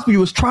Cosby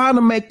was trying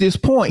to make this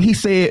point. He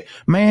said,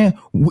 man,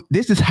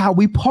 this is how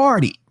we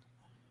party.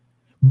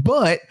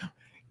 But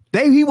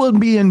he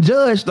wasn't being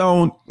judged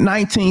on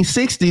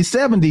 1960s,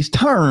 70s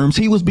terms.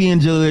 He was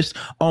being judged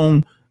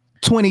on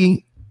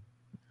 18,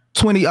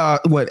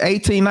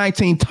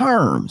 19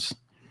 terms.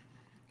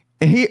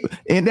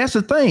 And that's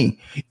the thing.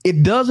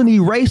 It doesn't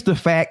erase the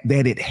fact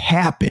that it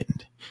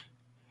happened.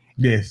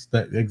 Yes,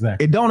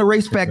 exactly. It don't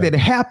erase the fact that it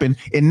happened.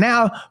 And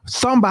now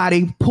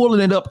somebody pulling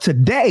it up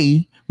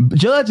today,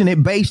 judging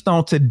it based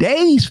on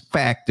today's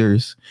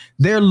factors,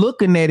 they're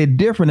looking at it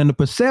different, and the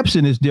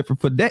perception is different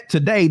for that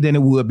today than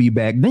it would be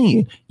back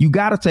then. You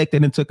got to take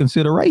that into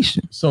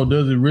consideration. So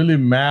does it really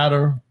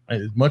matter,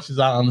 as much as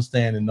I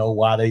understand and know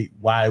why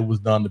it was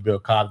done to Bill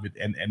Cosby,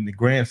 and the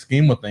grand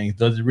scheme of things,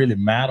 does it really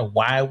matter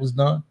why it was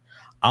done?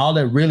 All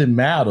that really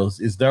matters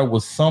is there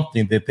was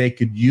something that they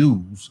could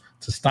use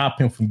to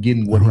stop him from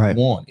getting what he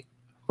wanted.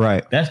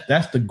 Right.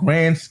 That's the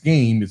grand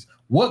scheme, is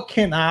What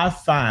can I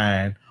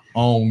find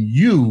on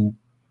you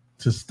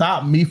to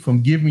stop me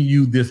from giving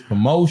you this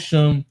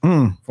promotion,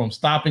 from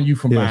stopping you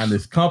from buying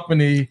this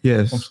company,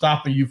 from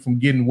stopping you from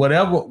getting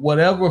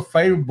whatever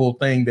favorable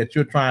thing that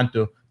you're trying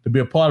to be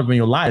a part of in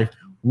your life?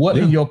 What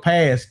in your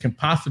past can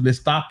possibly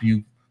stop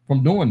you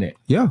from doing that?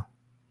 Yeah.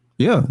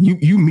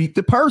 You meet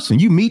the person,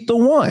 you meet the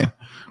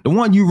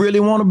one you really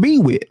want to be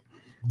with.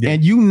 Yeah.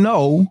 And you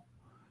know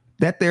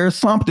that there's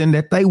something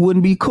that they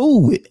wouldn't be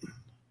cool with.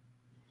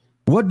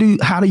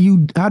 How do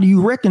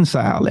you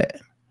reconcile that?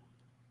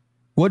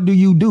 What do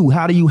you do?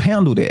 How do you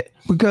handle that?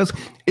 Because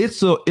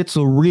it's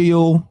a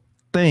real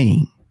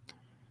thing.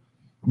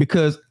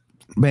 Because,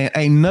 man,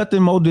 ain't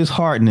nothing more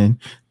disheartening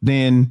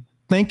than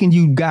thinking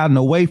you've gotten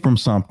away from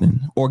something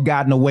or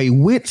gotten away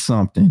with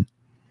something,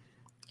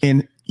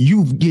 and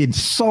you get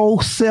so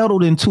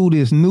settled into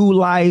this new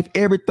life.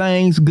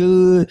 Everything's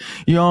good.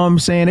 You know what I'm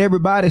saying?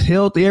 Everybody's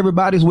healthy.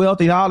 Everybody's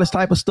wealthy. All this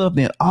type of stuff.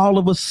 Then all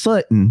of a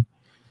sudden,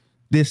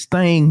 this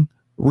thing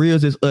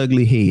rears its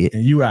ugly head,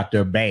 and you out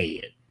there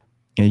bad.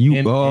 And you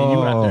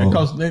out there,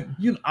 because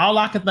all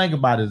I can think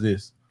about is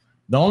this: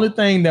 the only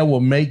thing that will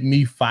make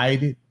me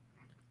fight it,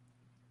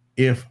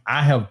 if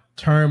I have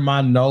turned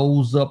my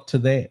nose up to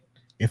that,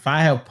 if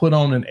I have put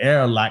on an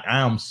air like I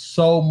am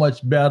so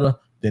much better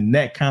than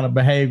that kind of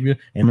behavior,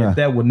 and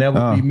that would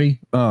never be me,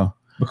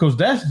 because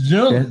that's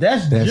generally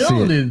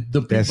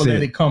the people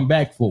that it come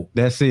back for.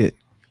 That's it.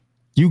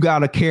 You got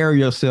to carry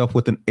yourself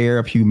with an air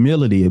of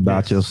humility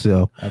about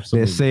yourself.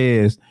 Absolutely. That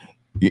says,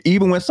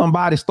 even when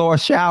somebody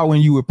starts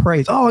showering you with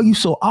praise, oh, you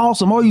so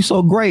awesome, oh, you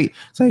so great.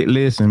 Say,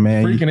 listen,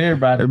 man, freaking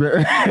everybody,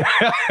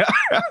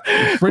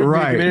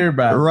 right?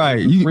 Everybody, right?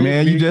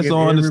 You just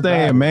don't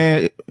understand,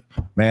 man.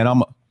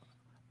 I'm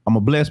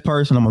a blessed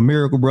person. I'm a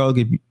miracle, bro.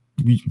 If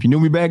you knew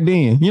me back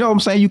then, you know what I'm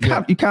saying? You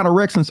kind of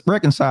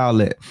reconcile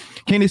that.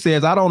 Kenny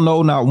says, I don't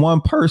know not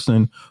one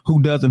person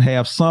who doesn't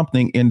have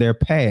something in their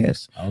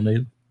past. I don't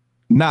either.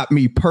 Not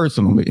me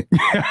personally.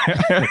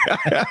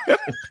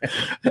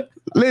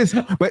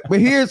 Listen, but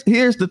here's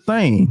the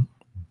thing.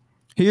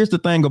 Here's the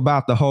thing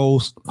about the whole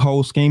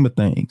scheme of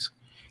things.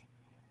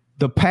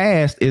 The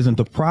past isn't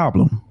the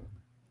problem.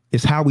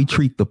 It's how we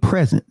treat the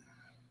present.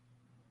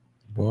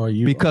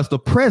 Because the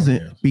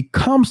present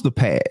becomes the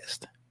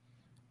past.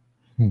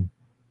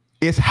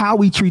 It's how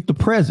we treat the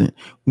present.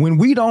 When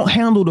we don't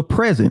handle the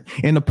present,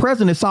 and the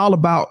present is all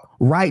about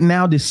right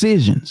now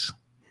decisions.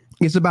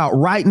 It's about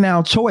right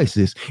now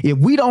choices. If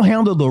we don't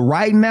handle the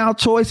right now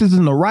choices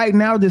and the right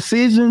now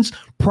decisions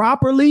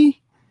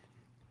properly,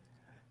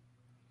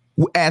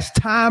 as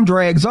time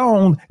drags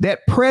on,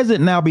 that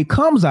present now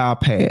becomes our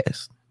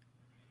past.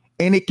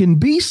 And it can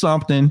be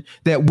something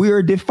that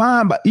you're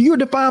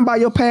defined by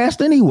your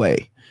past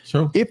anyway.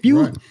 Sure. If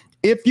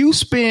you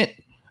spent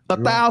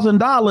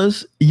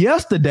 $1,000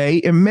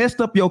 yesterday and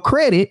messed up your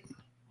credit,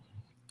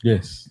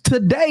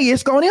 today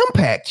it's going to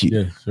impact you.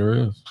 Yes, sure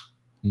is.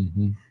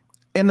 Mm-hmm.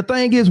 And the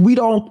thing is, we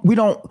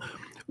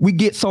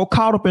get so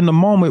caught up in the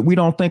moment, we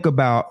don't think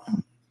about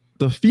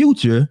the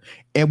future,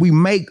 and we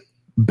make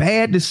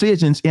bad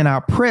decisions in our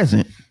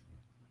present,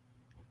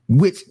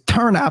 which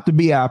turn out to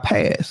be our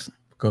past.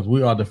 Because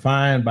we are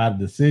defined by the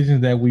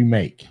decisions that we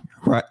make.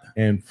 Right.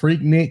 And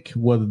Freaknik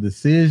was a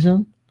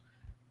decision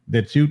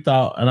that you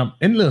thought,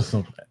 and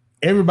listen,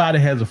 everybody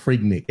has a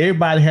Freaknik.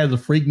 Everybody has a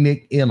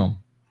Freaknik in them.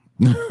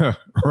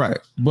 Right.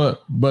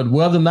 But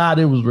whether or not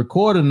it was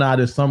recorded or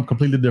not is something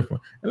completely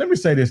different. And let me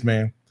say this,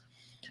 man.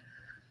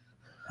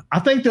 I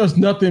think there's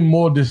nothing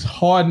more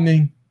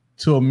disheartening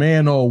to a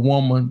man or a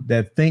woman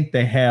that think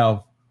they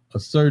have a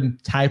certain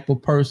type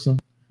of person,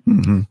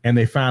 and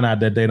they find out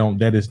that they don't.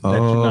 That you're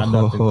not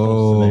nothing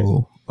close to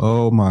that.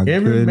 Oh my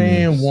goodness. Every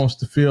man wants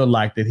to feel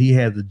like that he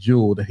has a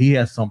jewel, that he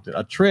has something,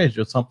 a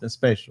treasure, something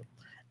special.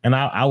 And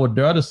I would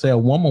dare to say a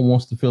woman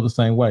wants to feel the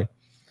same way.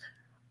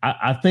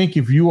 I think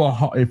if you are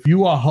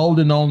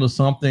holding on to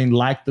something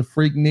like the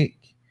Freaknik,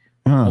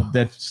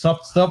 that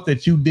stuff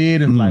that you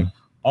did, and like,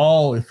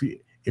 oh, if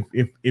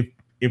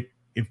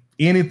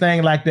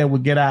anything like that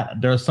would get out,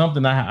 there's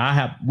something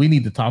we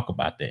need to talk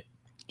about that.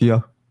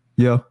 Yeah.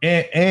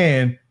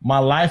 And my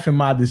life and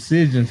my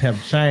decisions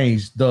have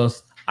changed.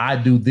 Thus, I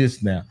do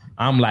this now.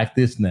 I'm like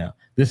this now.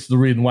 This is the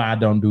reason why I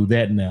don't do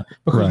that now.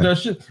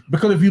 Because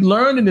because if you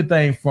learn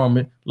anything from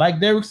it,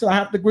 like Derek said, I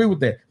have to agree with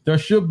that. There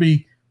should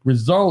be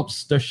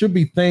results. There should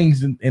be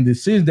things and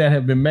decisions that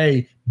have been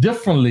made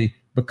differently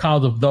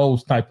because of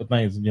those type of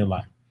things in your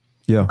life.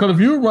 Yeah. Because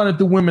if you were running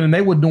through women and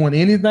they were doing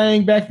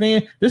anything back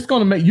then, it's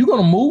going to make you're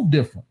going to move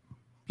different.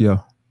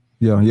 Yeah.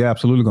 You're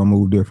absolutely going to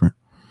move different.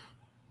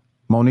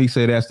 Monique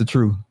said that's the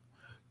truth.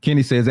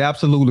 Kenny says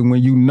absolutely.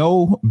 When you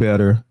know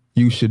better,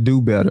 you should do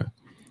better.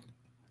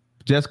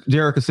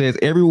 Jerica says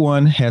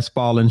everyone has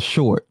fallen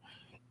short.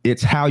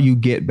 It's how you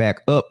get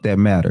back up that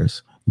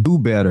matters. Do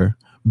better.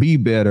 Be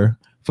better.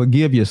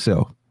 Forgive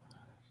yourself.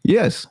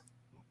 Yes,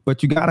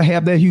 but you got to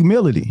have that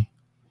humility.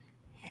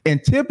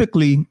 And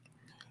typically,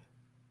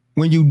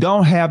 when you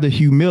don't have the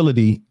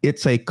humility,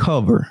 it's a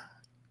cover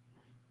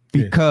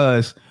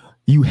because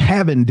you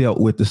haven't dealt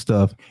with the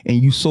stuff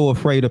and you're so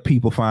afraid of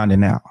people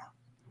finding out.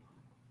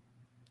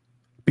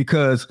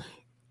 because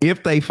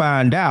if they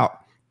find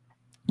out,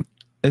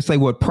 they say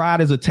what pride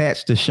is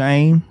attached to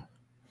shame.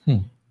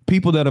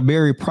 People that are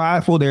very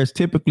prideful, there's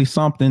typically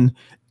something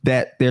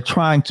that they're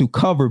trying to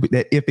cover, but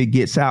that if it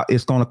gets out,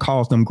 it's going to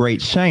cause them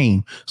great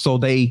shame. So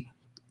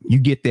you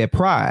get that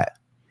pride.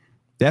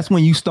 That's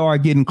when you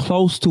start getting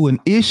close to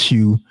an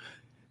issue.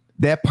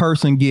 That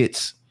person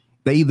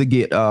they either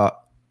get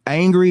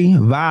angry,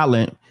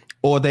 violent,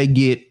 or they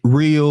get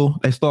real.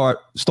 They start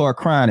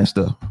crying and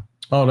stuff.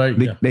 Oh,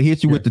 they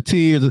hit you with the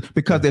tears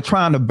because they're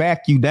trying to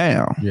back you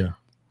down. Yeah.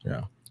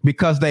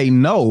 Because they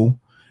know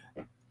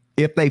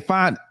if they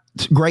find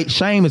great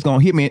shame is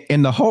gonna hit me.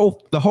 And the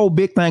whole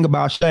big thing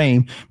about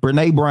shame,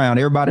 Brene Brown,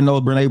 everybody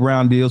knows Brene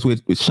Brown deals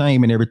with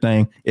shame and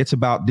everything. It's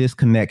about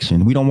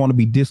disconnection. We don't want to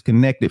be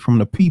disconnected from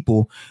the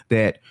people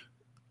that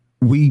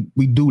we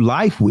do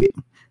life with.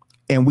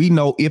 And we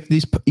know if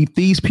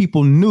these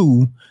people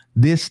knew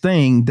this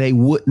thing, they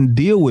wouldn't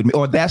deal with me,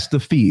 or that's the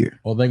fear.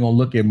 Or they're gonna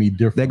look at me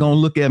different. They're gonna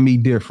look at me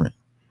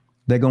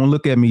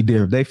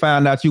different. They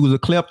find out you was a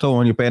klepto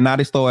on your pad. Now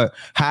they start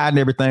hiding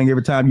everything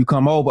every time you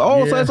come over.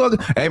 So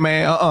hey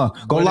man,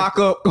 go lock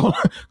up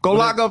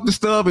the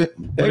stuff.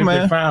 Hey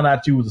man, they found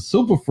out you was a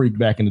super freak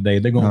back in the day,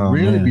 they're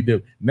gonna be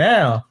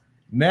different.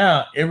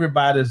 Now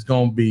everybody's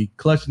gonna be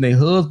clutching their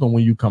husband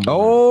when you come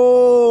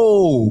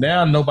around.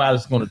 Now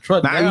nobody's gonna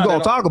trust. Now you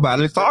gonna talk about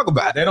it. Let's talk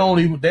about it. They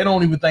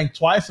don't even think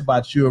twice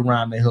about you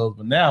around their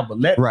husband now. But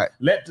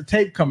let the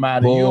tape come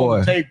out, and you on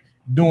the tape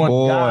doing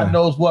God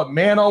knows what,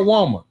 man or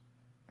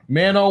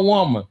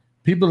woman,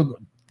 people,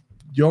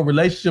 your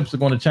relationships are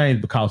going to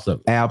change because of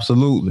it.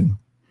 Absolutely.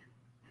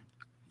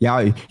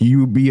 Y'all,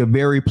 you be a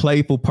very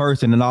playful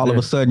person, and all of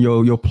a sudden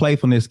your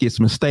playfulness gets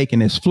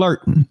mistaken as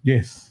flirting.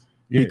 Yes.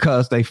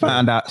 Because they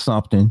find out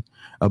something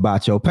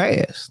about your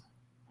past.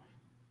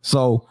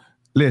 So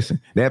listen,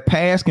 that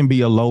past can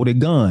be a loaded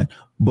gun,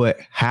 but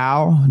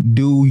how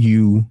do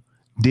you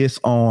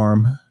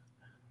disarm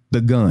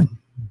the gun?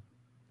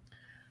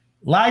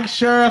 Like,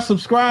 share,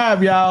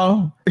 subscribe,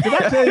 y'all. Did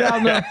I tell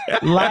y'all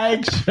that?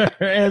 Like, share,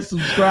 and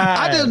subscribe.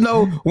 I just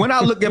know when I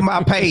look at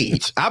my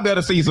page, I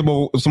better see some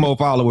more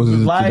followers.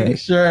 Like, today.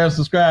 share, and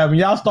subscribe, and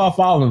y'all start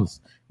following us.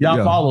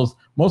 Follow us.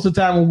 Most of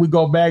the time when we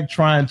go back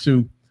trying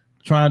to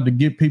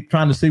get people,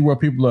 trying to see where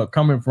people are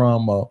coming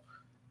from,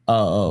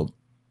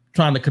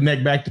 trying to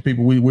connect back to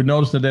people, we're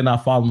noticing that they're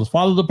not following us.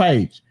 Follow the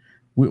page.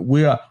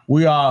 We are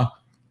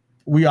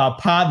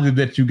positive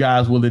that you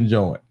guys will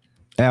enjoy it.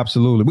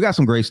 Absolutely. We got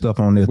some great stuff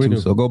on there too.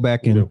 So go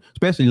back and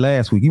especially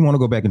last week. You want to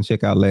go back and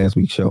check out last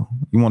week's show.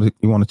 You want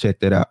to check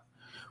that out.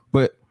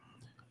 But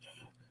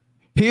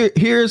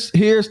here's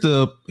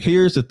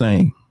the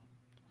thing.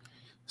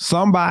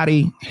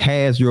 Somebody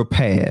has your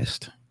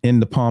past in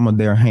the palm of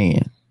their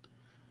hand,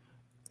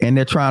 and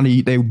they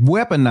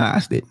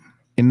weaponized it,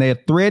 and they're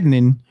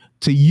threatening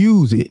to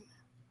use it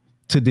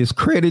to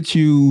discredit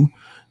you.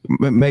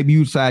 Maybe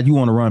you decide you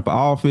want to run for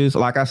office,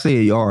 like I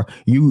said, or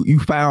you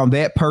found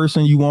that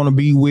person you want to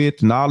be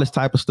with and all this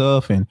type of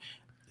stuff, and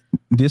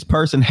this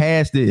person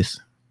has this.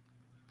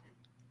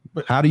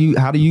 But how do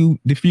you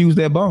diffuse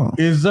that bomb?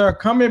 Is there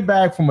coming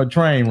back from a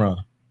train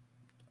run?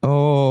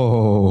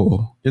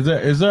 Oh,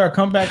 is there a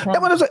comeback from?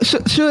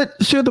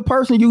 Should the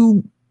person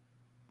you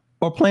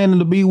are planning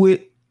to be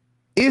with,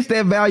 is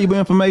that valuable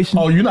information?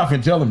 Oh, you're not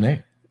gonna tell them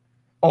that.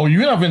 Oh, no.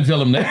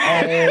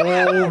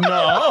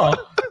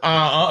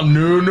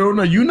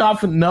 No, you're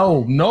not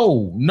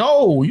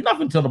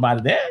gonna tell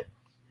nobody that.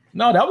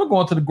 No, that was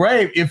going to the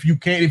grave if you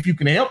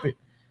can help it.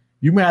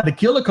 You may have to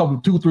kill a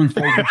couple, 2, 3,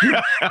 4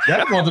 people.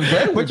 That's going to the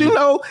grave. But you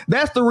know,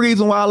 that's the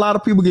reason why a lot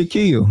of people get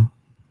killed.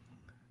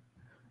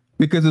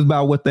 Because it's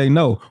about what they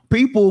know.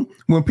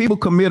 When people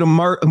commit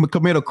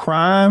a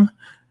crime,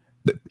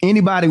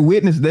 anybody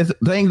witness this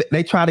thing,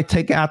 they try to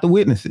take out the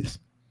witnesses.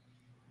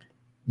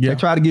 Yeah. They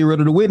try to get rid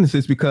of the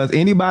witnesses because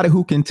anybody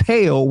who can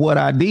tell what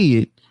I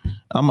did,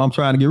 I'm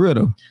trying to get rid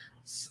of.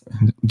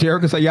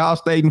 Jericho say y'all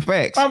stating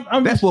facts.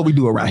 That's what we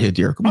do around here,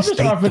 Jericho. I'm just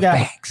trying to figure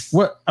out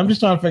I'm just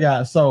trying to figure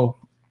out. So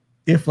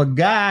if a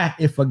guy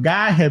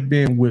had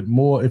been with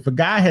more, if a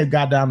guy had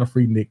got down to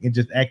Freaknik and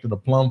just acted a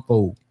plum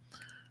fool,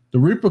 the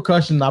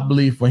repercussion, I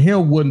believe, for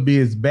him wouldn't be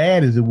as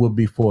bad as it would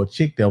be for a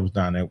chick that was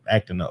down there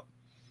acting up.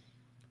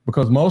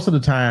 Because most of the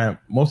time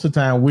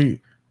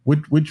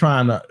we're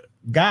trying to,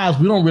 guys,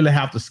 we don't really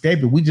have to escape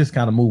it. We just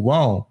kind of move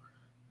on.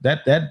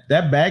 That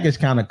baggage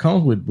kind of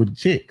comes with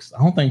chicks.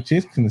 I don't think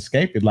chicks can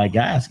escape it like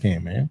guys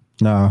can, man.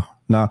 No.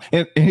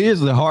 And here's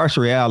the harsh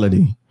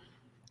reality.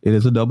 It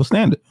is a double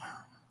standard.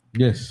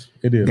 Yes,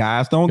 it is.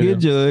 Guys don't get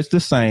judged the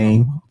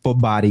same for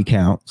body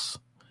counts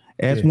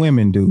as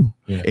women do.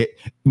 Yeah.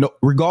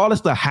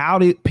 Regardless of how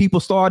people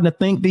starting to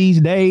think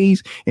these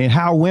days and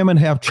how women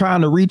have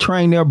trying to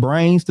retrain their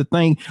brains to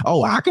think,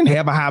 oh, I can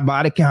have a high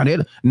body count.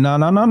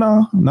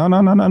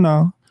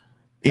 No.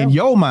 In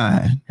your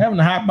mind, having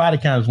a high body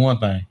count is one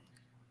thing.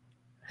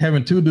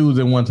 Having 2 dudes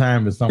at one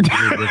time is something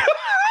different.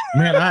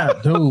 Man,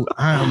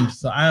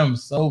 I am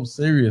so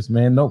serious,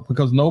 man. No,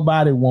 because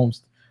nobody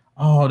wants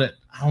that.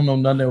 I don't know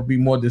nothing that would be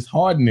more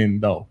disheartening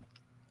though.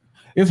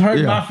 It's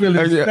hurting my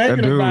feelings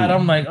thinking about it.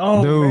 I'm like,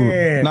 oh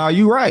man. No,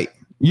 you right.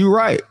 You're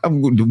right. I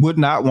would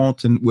not want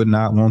to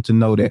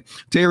know that.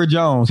 Terry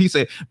Jones, he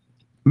said,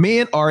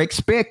 men are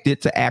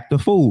expected to act a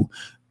fool.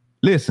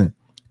 Listen,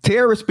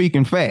 Terry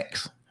speaking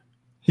facts.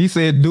 He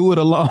said, do it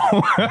alone.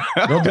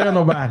 Don't tell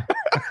nobody.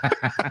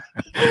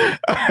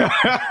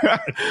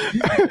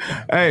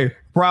 Hey,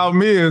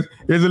 problem is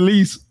at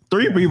least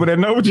 3 people that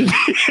know what you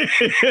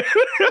did.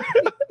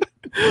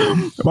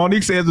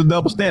 Monique says the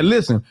double standard.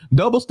 Listen,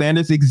 double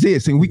standards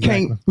exist, and we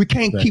can't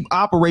keep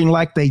operating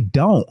like they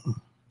don't.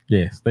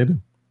 Yes, they do.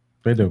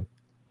 They do.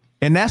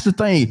 And that's the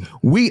thing.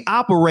 We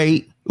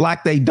operate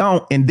like they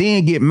don't, and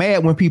then get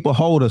mad when people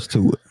hold us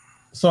to it.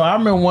 So I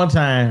remember one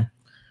time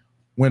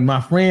when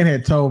my friend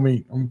had told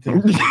me.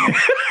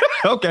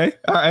 Okay.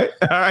 All right.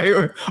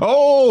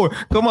 Oh,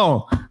 come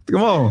on.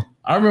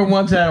 I remember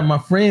one time my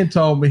friend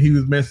told me he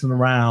was messing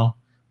around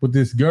with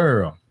this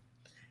girl.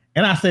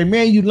 And I said,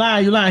 man, you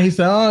lying. He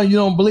said, oh, you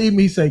don't believe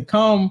me? He said,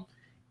 come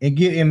and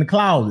get in the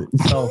closet.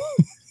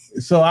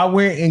 So I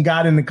went and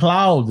got in the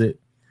closet,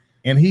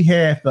 and he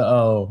had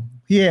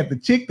the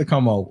chick to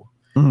come over.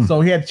 Mm-hmm.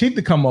 So he had the chick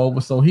to come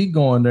over. So he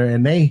going there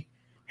and they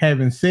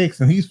having sex,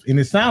 and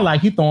it sounded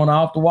like he throwing her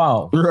off the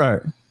wall.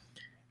 Right.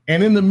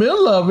 And in the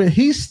middle of it,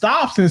 he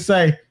stops and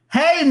say,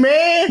 hey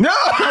man,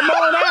 come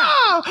on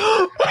out.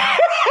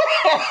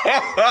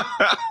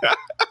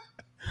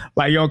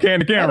 Like you on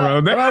camera.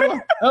 And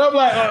I'm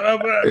like,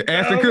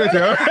 Ashton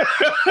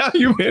Kutcher,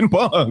 you been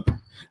bugged.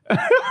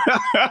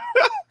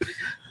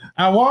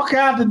 I walk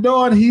out the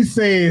door and he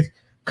says,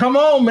 come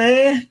on,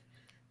 man,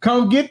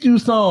 come get you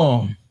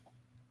some.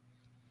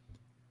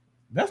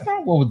 That's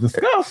not what was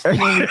discussed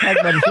when we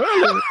talked about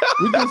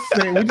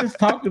it. We just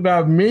talked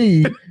about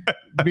me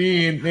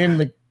being in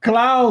the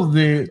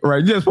closet.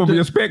 Right, you're supposed to be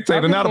a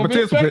spectator, not a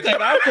participant.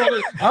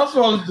 I'm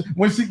supposed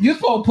to, you're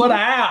supposed to put her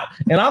out,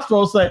 and I'm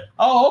supposed to say,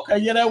 "Oh, okay,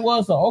 yeah, that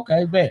was so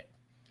okay, bet."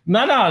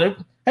 No,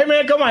 hey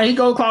man, come on, he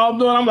go call the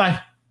door. I'm like,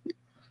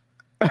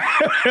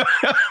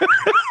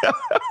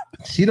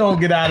 she don't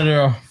get out of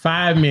there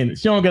 5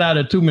 minutes. She don't get out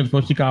of there 2 minutes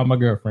before she called my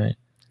girlfriend.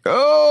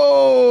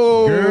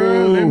 Oh,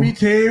 girl, let me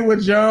tell you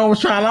what John was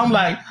trying. I'm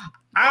like,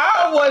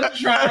 I wasn't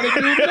trying to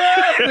do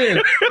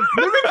nothing.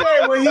 Let me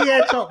tell you what he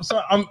had talked.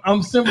 So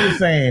I'm simply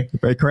saying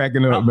they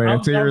cracking up,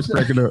 man. Terry's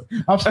cracking up.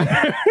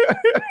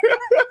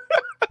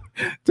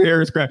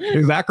 Terry's cracking.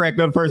 Because I cracked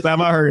up the first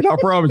time I heard it. I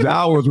promise you,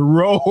 I was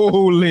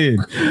rolling.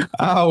 Man,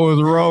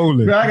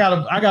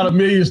 I got a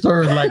million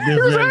stories like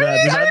this.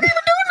 I didn't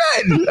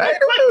even do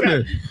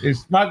nothing.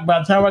 It's by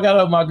the time I got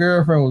up, my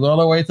girlfriend was all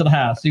the way to the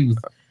house. She was.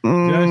 She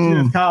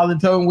just called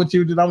and told me what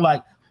you did. I'm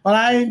like, well,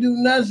 I ain't do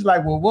nothing. She's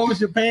like, well, what was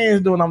your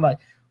pants doing? I'm like,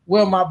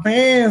 well, my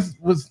pants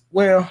was,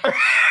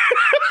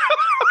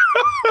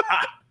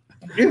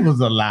 it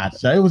was a lot.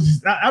 It was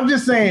just, I'm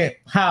just saying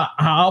how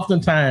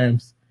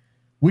oftentimes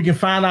we can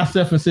find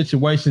ourselves in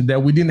situations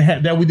that we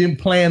didn't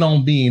plan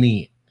on being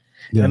in.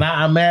 Yeah. And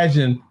I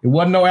imagine it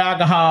wasn't no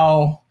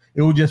alcohol.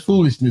 It was just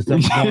foolishness that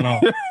was going on.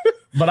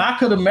 But I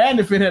could imagine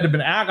if it had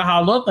been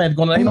alcohol, other things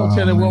going on. Ain't no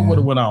telling what would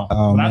have went on.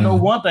 But I know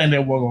one thing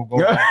that was going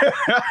to go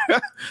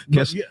on.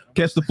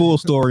 Catch the full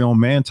story on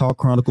Man Talk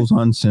Chronicles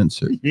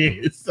Uncensored.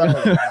 Yes.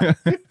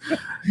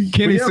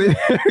 Kenny said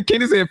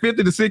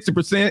 50 to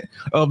 60%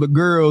 of the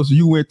girls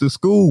you went to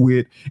school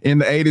with in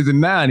the 80s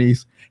and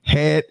 90s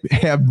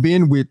have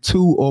been with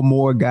 2 or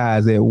more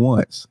guys at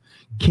once.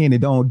 Kenny,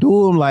 don't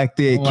do him like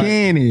that. Oh,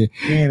 Kenny,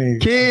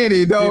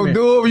 don't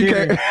do him. You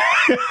can't.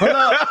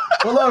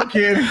 Hold up,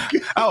 Kenny.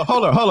 Oh,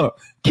 hold up.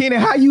 Kenny,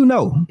 how you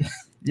know?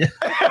 Yeah.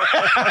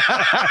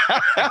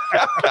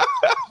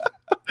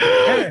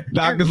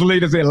 Dr.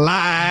 Salita said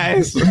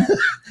lies.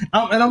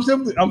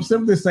 I'm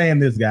simply saying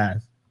this,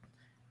 guys.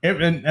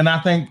 And I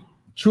think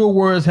true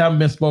words haven't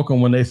been spoken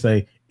when they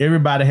say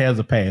everybody has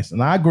a past.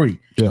 And I agree.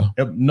 Yeah.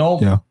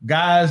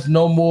 Guys,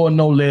 no more,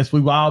 no less.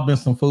 We've all been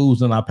some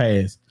fools in our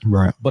past.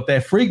 Right. But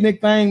that Freaknik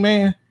thing,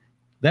 man,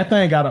 that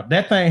thing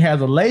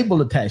has a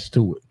label attached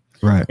to it.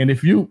 Right.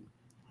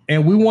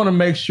 And we want to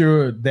make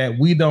sure that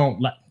we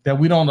don't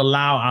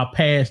allow our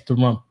past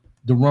to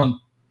run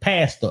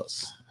past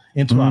us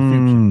into our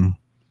future.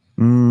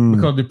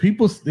 Because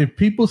if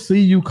people see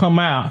you come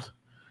out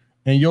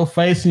and your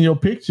face and your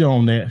picture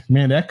on that,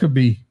 man, that could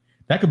be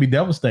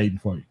devastating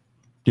for you.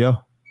 Yeah.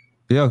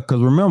 Yeah,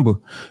 because remember,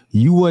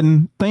 you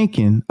wasn't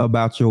thinking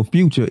about your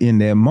future in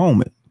that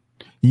moment.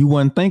 You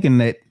wasn't thinking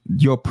that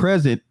your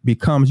present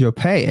becomes your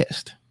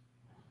past.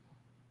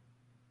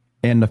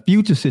 And the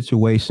future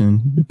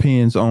situation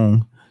depends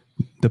on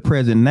the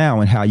present now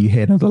and how you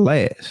handled the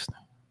last.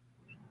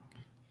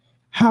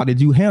 How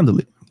did you handle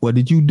it? What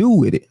did you do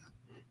with it?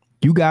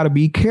 You got to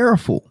be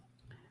careful.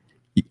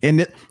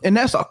 And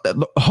that's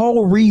the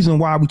whole reason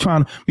why we're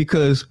trying to,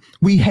 because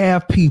we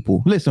have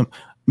people. Listen,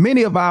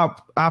 many of our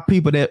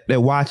people that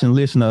watch and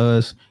listen to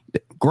us,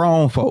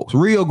 grown folks,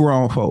 real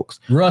grown folks.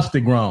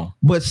 Rusty grown.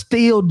 But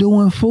still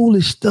doing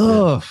foolish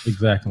stuff. Yeah,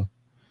 exactly.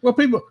 Well,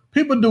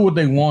 people do what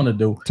they want to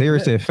do. Terry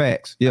said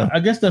facts. Yeah. I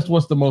guess that's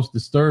what's the most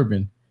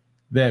disturbing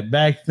that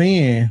back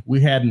then we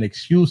had an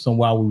excuse on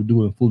why we were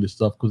doing foolish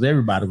stuff because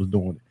everybody was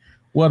doing it.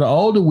 Well, the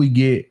older we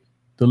get,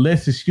 the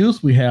less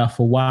excuse we have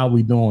for why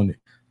we're doing it.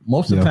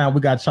 Most of the time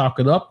we got chalk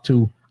it up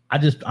to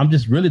I'm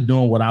just really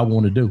doing what I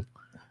want to do.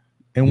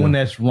 And when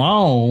that's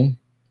wrong,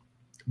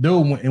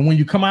 dude, and when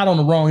you come out on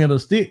the wrong end of the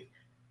stick,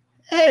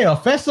 hey,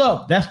 fess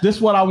up.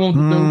 This what I want to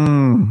do,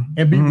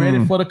 and be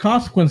ready for the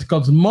consequences.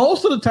 Because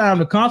most of the time,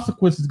 the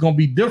consequences is gonna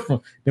be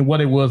different than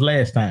what it was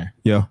last time.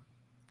 Yeah.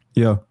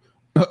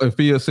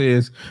 Phil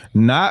says,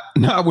 not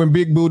when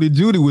Big Booty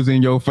Judy was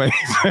in your face.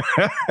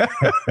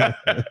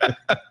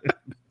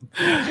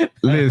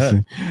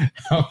 Listen,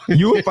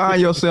 you will find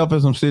yourself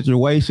in some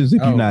situations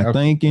if you're not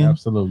thinking.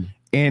 Absolutely.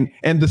 And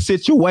the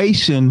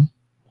situation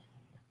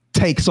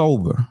takes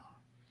over.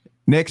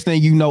 Next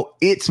thing you know,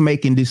 it's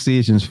making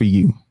decisions for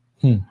you.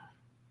 And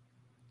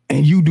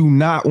you do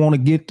not want to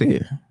get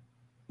there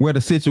where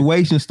the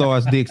situation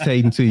starts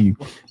dictating to you.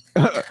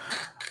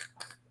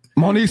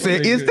 Monique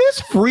said, is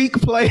this Freak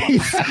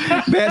Place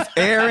that's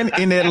airing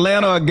in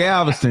Atlanta or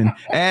Galveston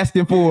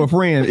asking for a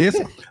friend?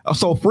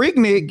 So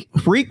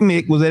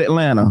Freaknik was at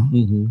Atlanta.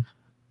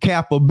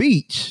 Kappa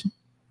Beach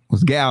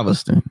was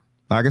Galveston.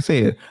 Like I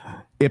said,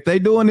 if they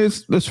doing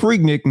this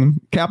Freaknik,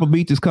 Kappa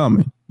Beach is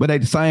coming. But they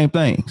the same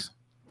things.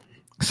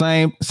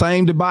 Same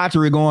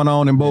debauchery going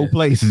on in both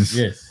places.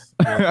 Yes.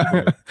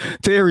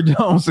 Terry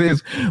Jones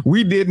says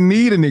we didn't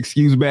need an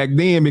excuse back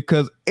then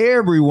because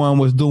everyone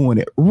was doing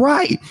it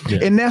right.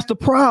 And that's the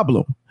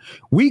problem.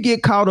 We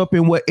get caught up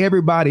in what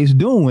everybody's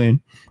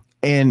doing,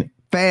 and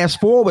fast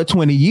forward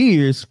 20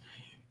 years,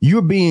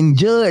 you're being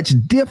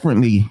judged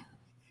differently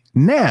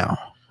now.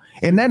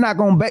 And they're not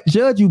going to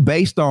judge you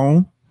based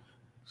on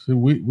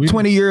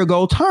 20-year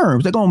ago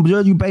terms. They're going to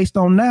judge you based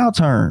on now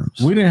terms.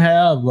 We didn't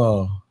have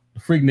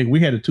Freaknik. We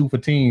had the 2 for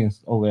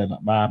 10s over there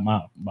by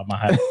my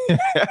house.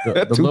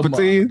 The 2 for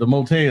 10? The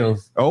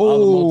motels. Oh,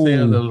 all the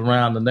motels that was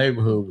around the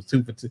neighborhood was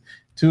 2 for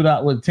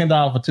 $10 with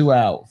 $10 for 2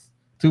 hours.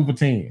 2 for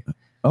 10.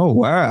 Oh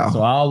wow!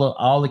 So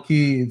all the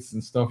kids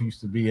and stuff used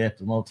to be at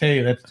the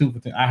motel. That's 2 for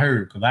 10. I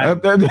heard because I was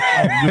a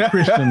good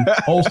Christian,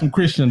 wholesome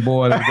Christian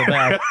boy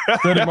that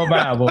studied my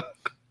Bible.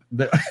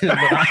 But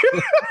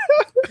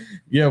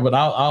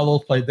all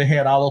those places, they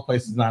had all those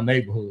places in our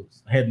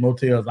neighborhoods. Had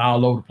motels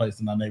all over the place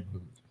in our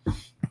neighborhoods.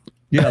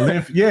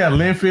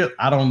 Linfield.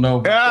 I don't know.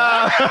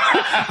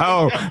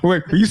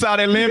 Wait, you saw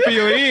that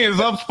Linfield ends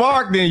up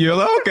sparked in you.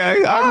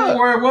 Okay. I remember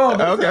where it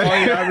was. Okay.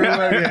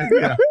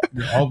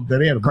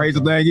 They had a crazy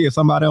thing is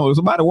somebody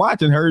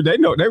watching her. They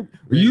know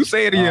you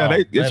said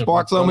it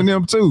sparked some of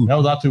them too. That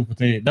was our 2 for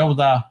 10. That was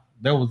our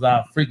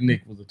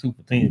Freaknik was a 2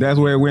 for 10. That's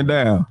where it went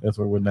down.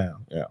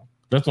 Yeah.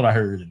 That's what I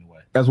heard anyway.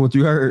 That's what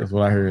you heard. That's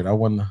what I heard. I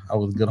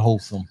was good,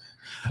 wholesome,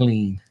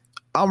 clean.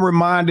 I'm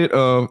reminded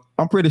of,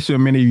 I'm pretty sure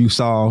many of you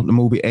saw the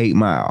movie 8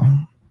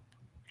 Mile.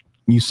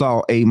 You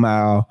saw 8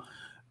 Mile,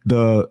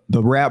 the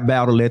rap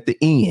battle at the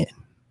end,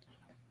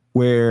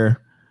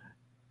 where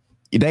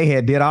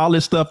they did all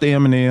this stuff to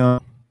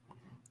Eminem,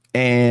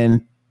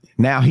 and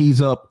now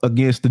he's up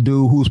against the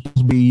dude who's supposed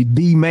to be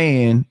the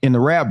man in the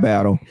rap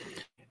battle.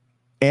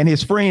 And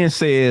his friend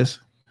says,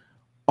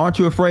 aren't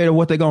you afraid of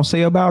what they're going to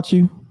say about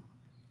you?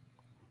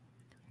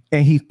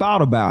 And he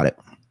thought about it.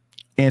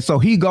 And so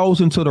he goes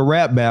into the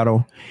rap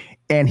battle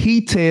and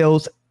he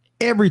tells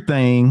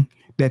everything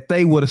that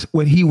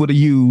what he would have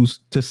used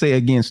to say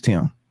against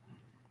him,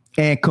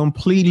 and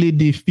completely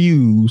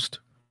diffused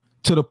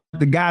to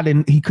the guy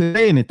that he couldn't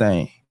say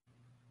anything.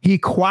 He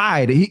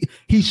quieted.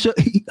 He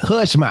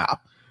hush mouth,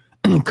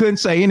 couldn't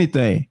say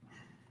anything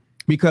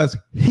because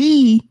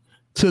he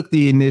took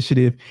the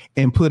initiative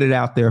and put it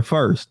out there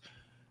first.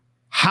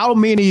 How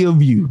many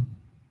of you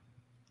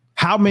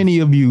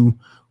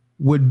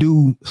would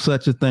do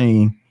such a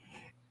thing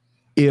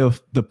if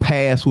the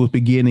past was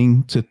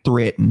beginning to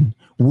threaten?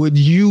 Would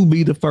you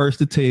be the first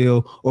to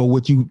tell, or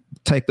would you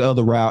take the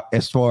other route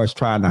as far as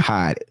trying to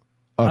hide it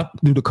or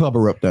do the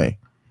cover up thing?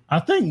 I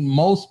think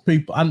most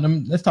people,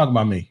 let's talk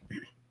about me.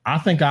 I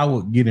think I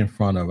would get in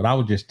front of it. I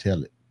would just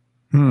tell it.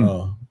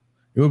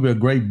 It would be a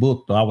great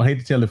book, though. I would hate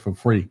to tell it for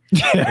free.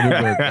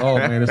 Oh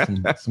man,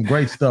 it's some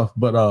great stuff.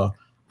 But I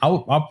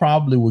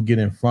probably would get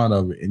in front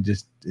of it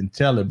and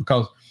tell it,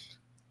 because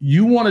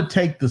you want to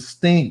take the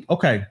sting.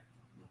 Okay,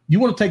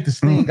 you want to take the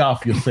sting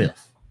off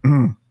yourself.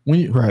 When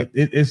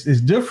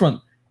it's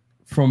different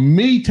from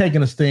me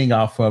taking a sting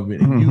off of it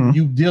and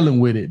you dealing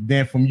with it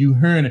than from you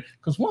hearing it.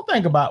 Because one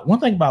thing about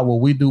what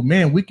we do,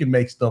 man, we can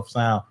make stuff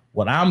sound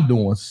what I'm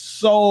doing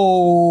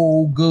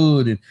so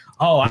good, and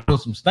I put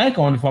some stank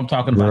on it if I'm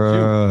talking about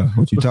you.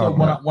 What you talking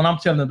about? When I'm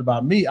telling it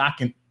about me, I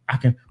can.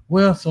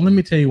 Well, so let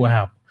me tell you what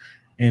happened.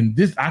 And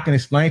this, I can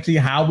explain to you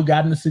how we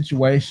got in the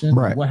situation,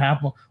 what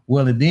happened.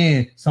 Well, and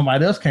then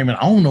somebody else came in.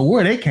 I don't know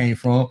where they came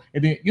from.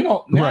 And then,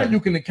 now you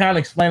can kind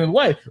of explain it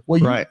away.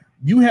 Well,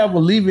 you have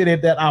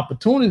alleviated that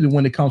opportunity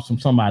when it comes from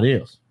somebody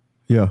else.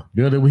 Yeah.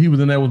 The other, he was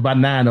in there, was about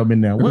 9 of them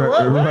in there.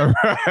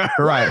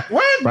 Right.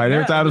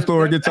 Every time the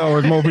story gets told,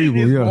 it's more people.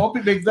 Yeah. More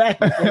people,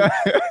 exactly.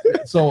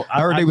 So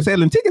I heard they were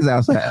selling tickets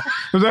outside.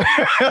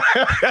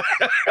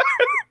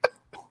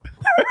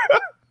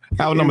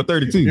 I was number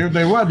 32. If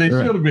they were, they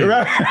should have been.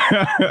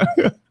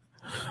 Right.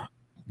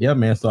 Yeah,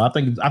 man. So I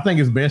think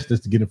it's best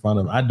just to get in front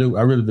of them.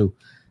 I really do.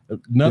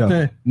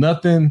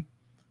 Nothing.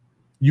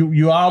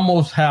 You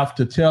almost have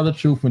to tell the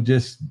truth and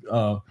just.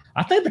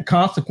 I think the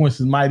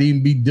consequences might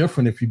even be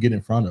different if you get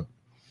in front of them.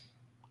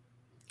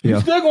 You're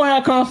still gonna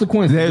have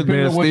consequences.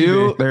 There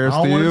still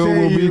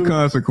will be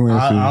consequences.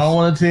 I don't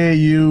want to tell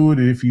you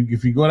that if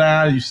you go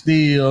down, you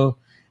steal,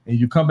 and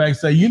you come back and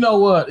say, you know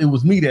what, it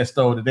was me that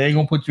stole it. They ain't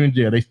gonna put you in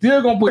jail. They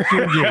still gonna put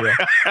you in jail.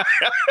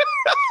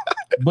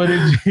 But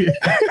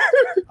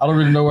I don't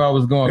really know where I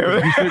was going.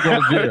 You still go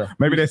to jail.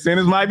 Maybe that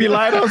sentence might be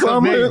light or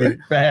something. Maybe,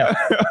 perhaps.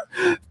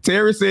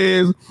 Terry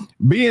says,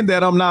 being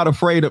that I'm not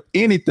afraid of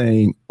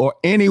anything or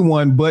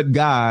anyone but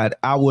God,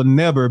 I will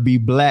never be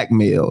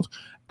blackmailed.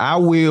 I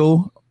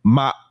will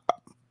my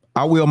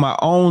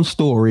own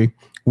story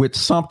with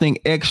something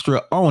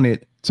extra on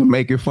it to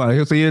make it funny.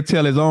 He'll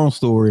tell his own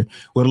story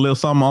with a little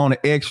something on it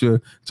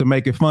extra to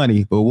make it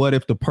funny. But what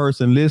if the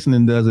person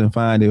listening doesn't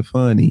find it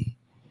funny?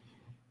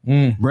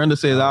 Brenda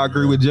says, I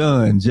agree with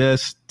John.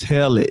 Just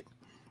tell it.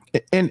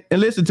 And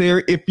listen,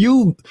 Terry, if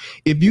you've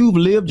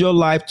lived your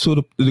life to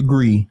the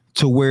degree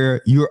to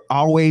where you're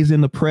always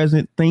in the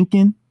present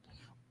thinking,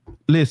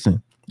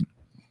 listen,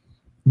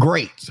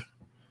 great.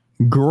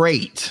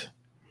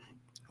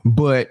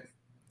 But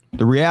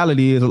the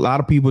reality is a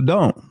lot of people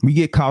don't. We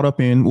get caught up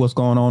in what's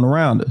going on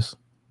around us.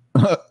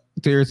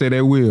 Terry said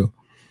they will.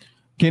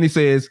 Kenny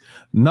says,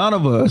 none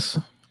of us,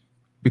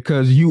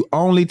 because you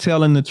only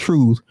telling the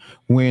truth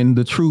when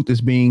the truth is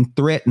being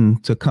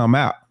threatened to come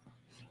out.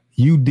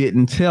 You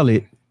didn't tell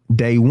it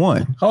day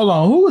one. Hold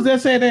on. Who was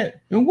that saying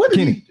that? And what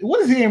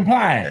is he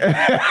implying?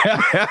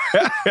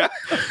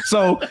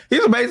 So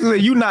he's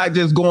basically you not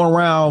just going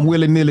around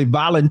willy-nilly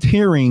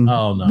volunteering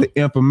the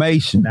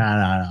information.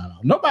 No.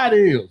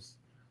 Nobody is.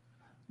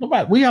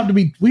 Nobody. We have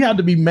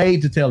to be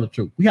made to tell the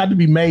truth. We have to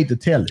be made to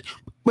tell it.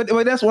 But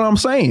that's what I'm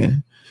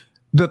saying.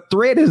 The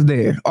threat is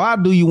there. Oh, I'll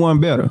do you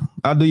one better.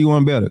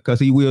 Because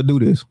he will do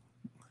this.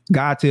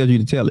 God tells you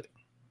to tell it.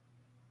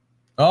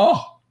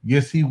 Oh.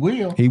 Yes, he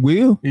will. He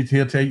will.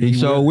 He'll tell you. He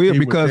sure will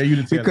because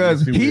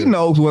he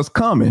knows what's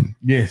coming.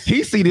 Yes.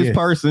 He see this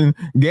person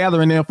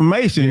gathering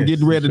information,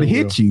 getting ready to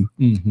hit you.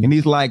 Mm-hmm. And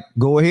he's like,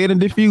 go ahead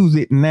and diffuse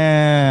it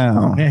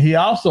now. And he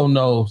also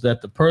knows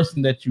that the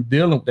person that you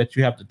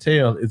have to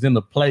tell is in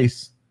the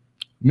place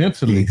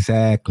mentally.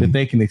 Exactly. That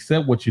they can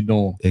accept what you're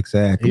doing.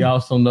 Exactly. He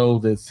also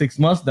knows that 6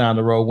 months down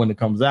the road when it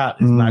comes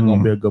out, it's not going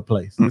to be a good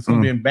place. It's going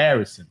to be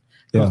embarrassing.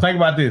 Yeah. Think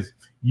about this.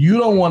 You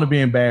don't want to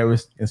be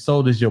embarrassed, and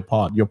so does your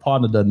partner. Your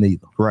partner doesn't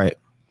either. Right.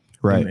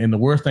 And the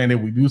worst thing that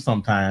we do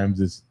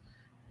sometimes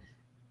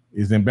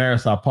is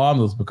embarrass our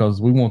partners because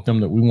we want them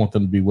to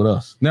be with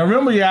us. Now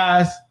remember,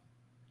 guys,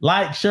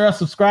 like, share,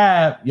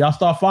 subscribe. Y'all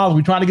start following.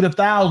 We're trying to get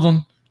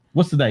 1,000.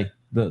 What's the day?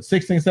 The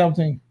 16th,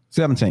 17th?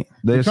 17th.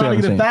 We're trying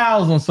to get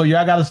 1,000. So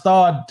y'all got to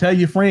start. Tell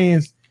your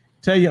friends.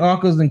 Tell your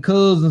uncles and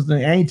cousins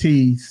and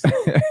aunties.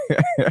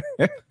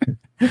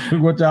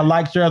 What y'all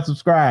like, share,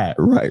 subscribe.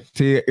 Right.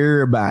 Tell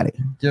everybody.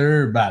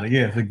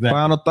 Yes, exactly.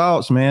 Final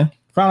thoughts, man.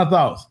 Final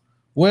thoughts.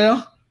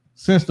 Well,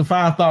 since the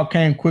final thought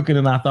came quicker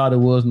than I thought it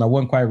was, and I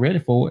wasn't quite ready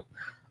for it.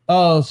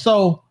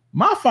 So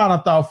my final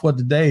thought for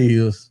today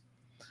is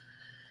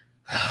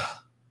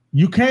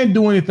you can't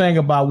do anything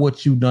about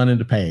what you've done in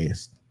the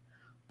past.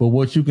 But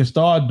what you can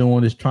start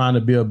doing is trying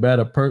to be a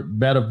better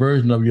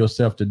version of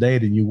yourself today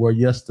than you were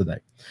yesterday.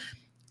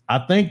 I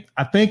think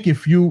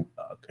if you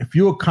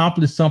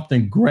accomplish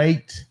something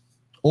great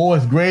or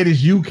as great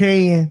as you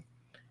can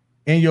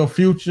in your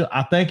future,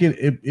 I think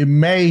it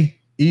may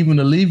even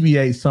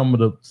alleviate some of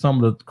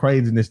the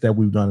craziness that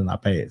we've done in our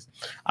past.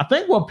 I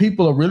think what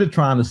people are really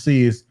trying to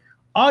see is,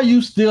 are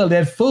you still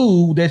that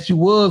fool that you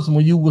was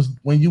when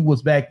you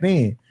was back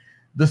then?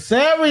 The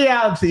sad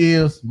reality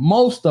is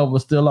most of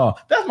us still are.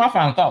 That's my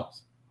final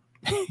thoughts.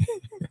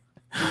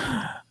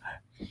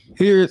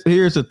 Here's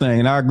the thing,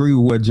 and I agree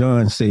with what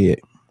John said.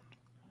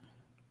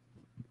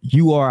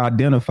 You are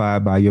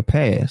identified by your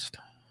past.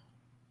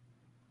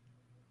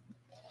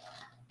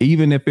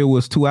 Even if it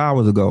was 2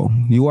 hours ago,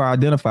 you are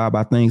identified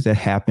by things that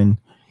happened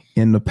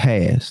in the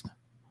past.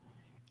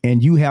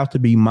 And you have to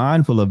be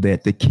mindful of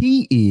that. The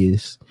key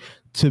is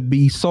to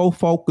be so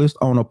focused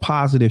on a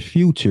positive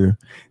future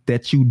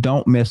that you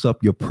don't mess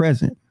up your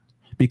present,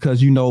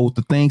 because you know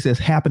the things that's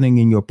happening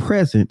in your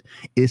present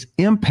is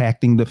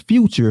impacting the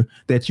future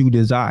that you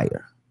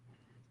desire.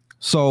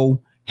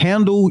 So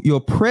handle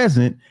your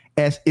present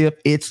as if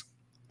it's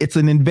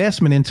an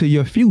investment into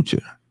your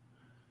future.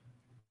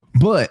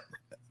 But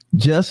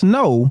just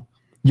know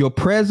your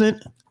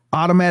present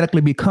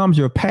automatically becomes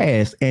your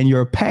past, and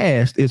your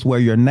past is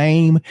where your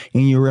name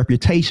and your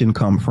reputation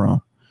come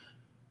from.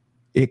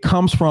 It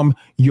comes from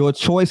your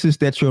choices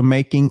that you're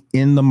making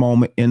in the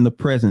moment, in the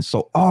present.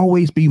 So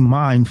always be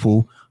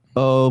mindful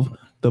of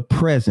the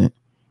present,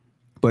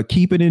 but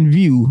keep it in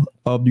view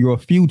of your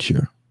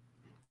future.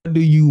 What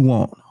do you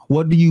want?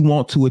 What do you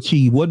want to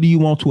achieve? What do you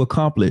want to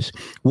accomplish?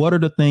 What are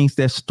the things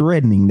that's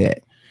threatening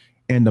that?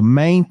 And the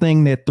main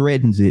thing that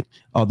threatens it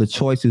are the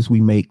choices we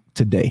make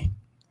today.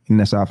 And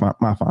that's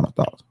my final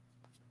thoughts.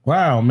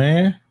 Wow,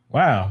 man.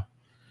 Wow.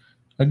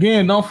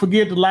 Again, don't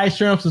forget to like,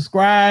 share, and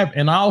subscribe.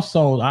 And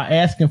also, I'm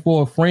asking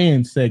for a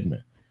friend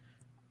segment.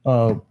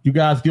 You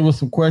guys give us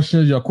some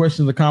questions, your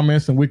questions or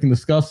comments, and we can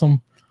discuss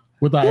them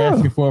without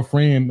asking for a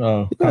friend.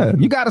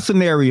 You got a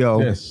scenario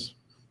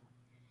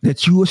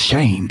that you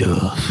ashamed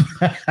of.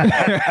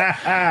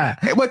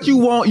 But you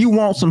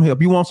want some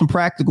help. You want some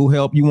practical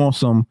help. You want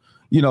some,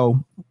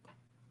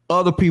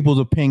 other people's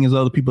opinions,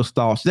 other people's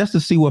thoughts, just to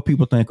see what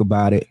people think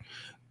about it.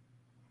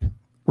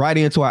 Right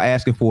into our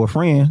asking for a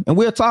friend, and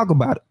we'll talk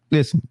about it.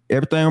 Listen,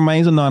 everything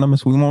remains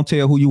anonymous. We won't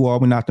tell who you are.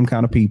 We're not them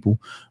kind of people.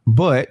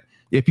 But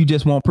if you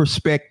just want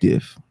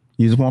perspective,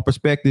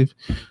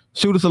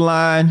 shoot us a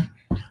line.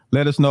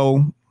 Let us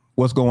know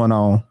what's going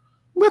on.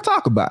 We'll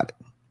talk about it.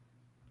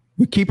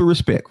 We keep it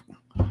respectful.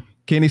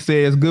 Kenny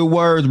says, good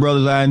words,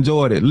 brothers. I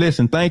enjoyed it.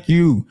 Listen, thank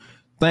you.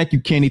 Thank you,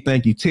 Kenny.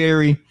 Thank you,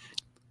 Terry.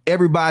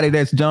 Everybody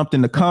that's jumped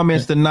in the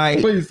comments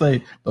tonight. Please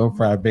say, don't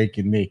fry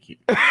bacon naked.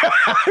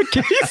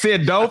 He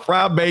said, don't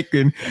fry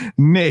bacon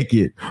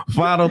naked.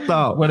 Final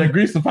thought. Well, that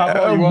grease and pop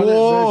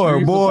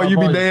boy, you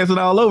be dancing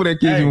all over that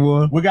kitchen,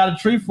 boy. We got a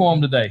treat for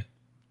him today.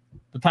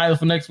 The title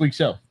for next week's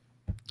show.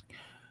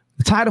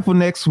 The title for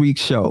next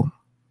week's show.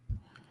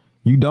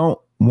 You don't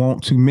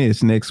want to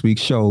miss next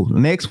week's show.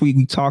 Next week,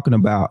 we talking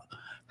about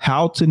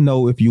how to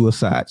know if you a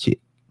side chick.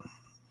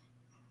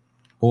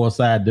 Or a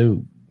side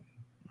dude.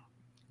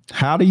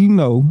 How do you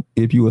know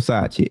if you a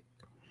side chick?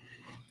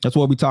 That's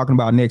what we're talking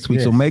about next week.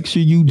 Yes. So make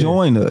sure you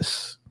join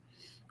us.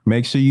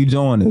 Make sure you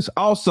join us.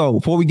 Also,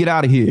 before we get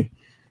out of here,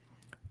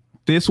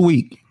 this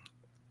week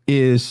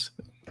is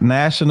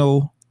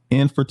National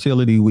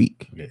Infertility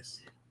Week.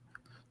 Yes.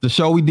 The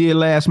show we did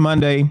last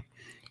Monday,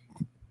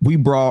 we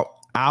brought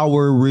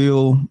our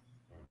real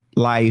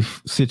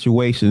life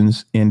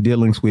situations and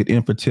dealings with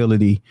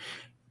infertility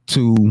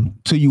to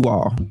you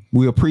all.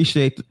 We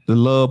appreciate the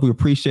love. We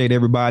appreciate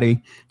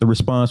everybody, the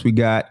response we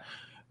got.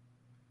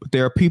 But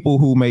there are people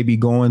who may be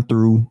going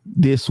through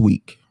this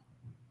week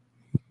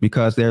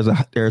because there's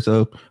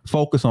a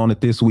focus on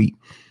it this week.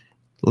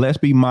 Let's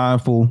be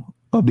mindful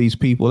of these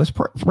people. Let's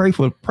pray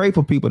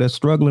for people that's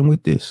struggling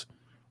with this,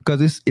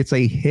 because it's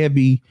a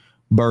heavy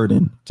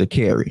burden to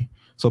carry.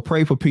 So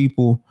pray for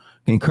people,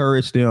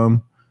 encourage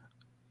them,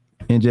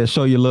 and just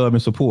show your love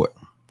and support.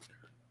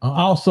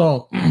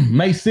 Also,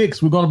 May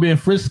 6th, we're going to be in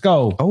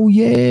Frisco. Oh,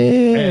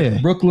 yeah.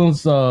 At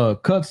Brooklyn's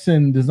Cuts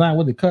and Design.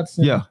 What the Cuts?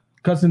 Yeah.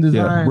 Cuts and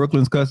Design. Yeah,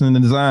 Brooklyn's Cuts and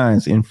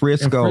Designs in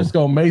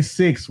Frisco. May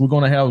 6th, we're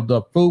going to have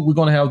the food. We're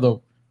going to have the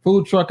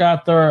food truck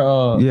out there.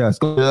 It's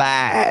going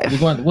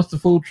live. What's the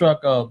food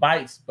truck?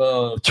 Bites.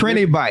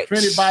 Trinity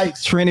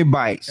Bites. Trinity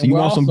Bites. You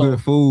want some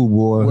good food,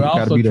 boy. We're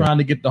also trying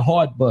to get the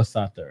heart bus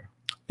out there.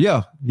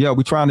 Yeah.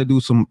 We're trying to do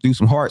some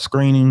heart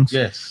screenings.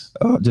 Yes.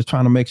 Just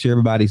trying to make sure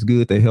everybody's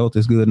good, their health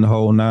is good in the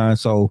whole nine.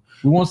 So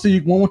we want to see.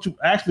 We want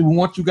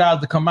you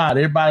guys to come out.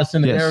 Everybody that's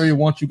in the area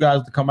wants you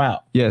guys to come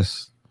out.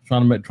 Yes.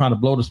 Trying to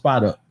blow the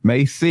spot up.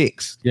 May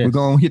 6th. Yes. We're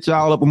gonna hit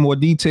y'all up with more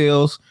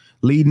details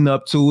leading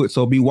up to it.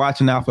 So be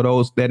watching out for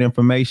that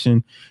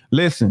information.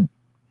 Listen,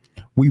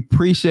 we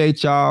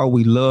appreciate y'all.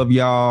 We love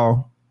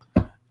y'all.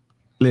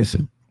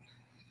 Listen,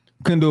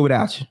 couldn't do it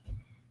without you.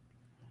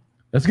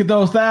 Let's get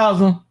those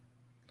 1,000.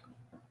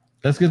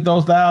 Let's get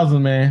those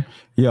 1,000, man.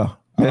 Yeah.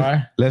 All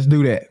right. Let's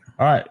do that.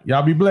 All right.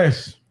 Y'all be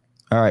blessed.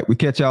 All right. We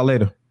catch y'all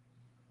later.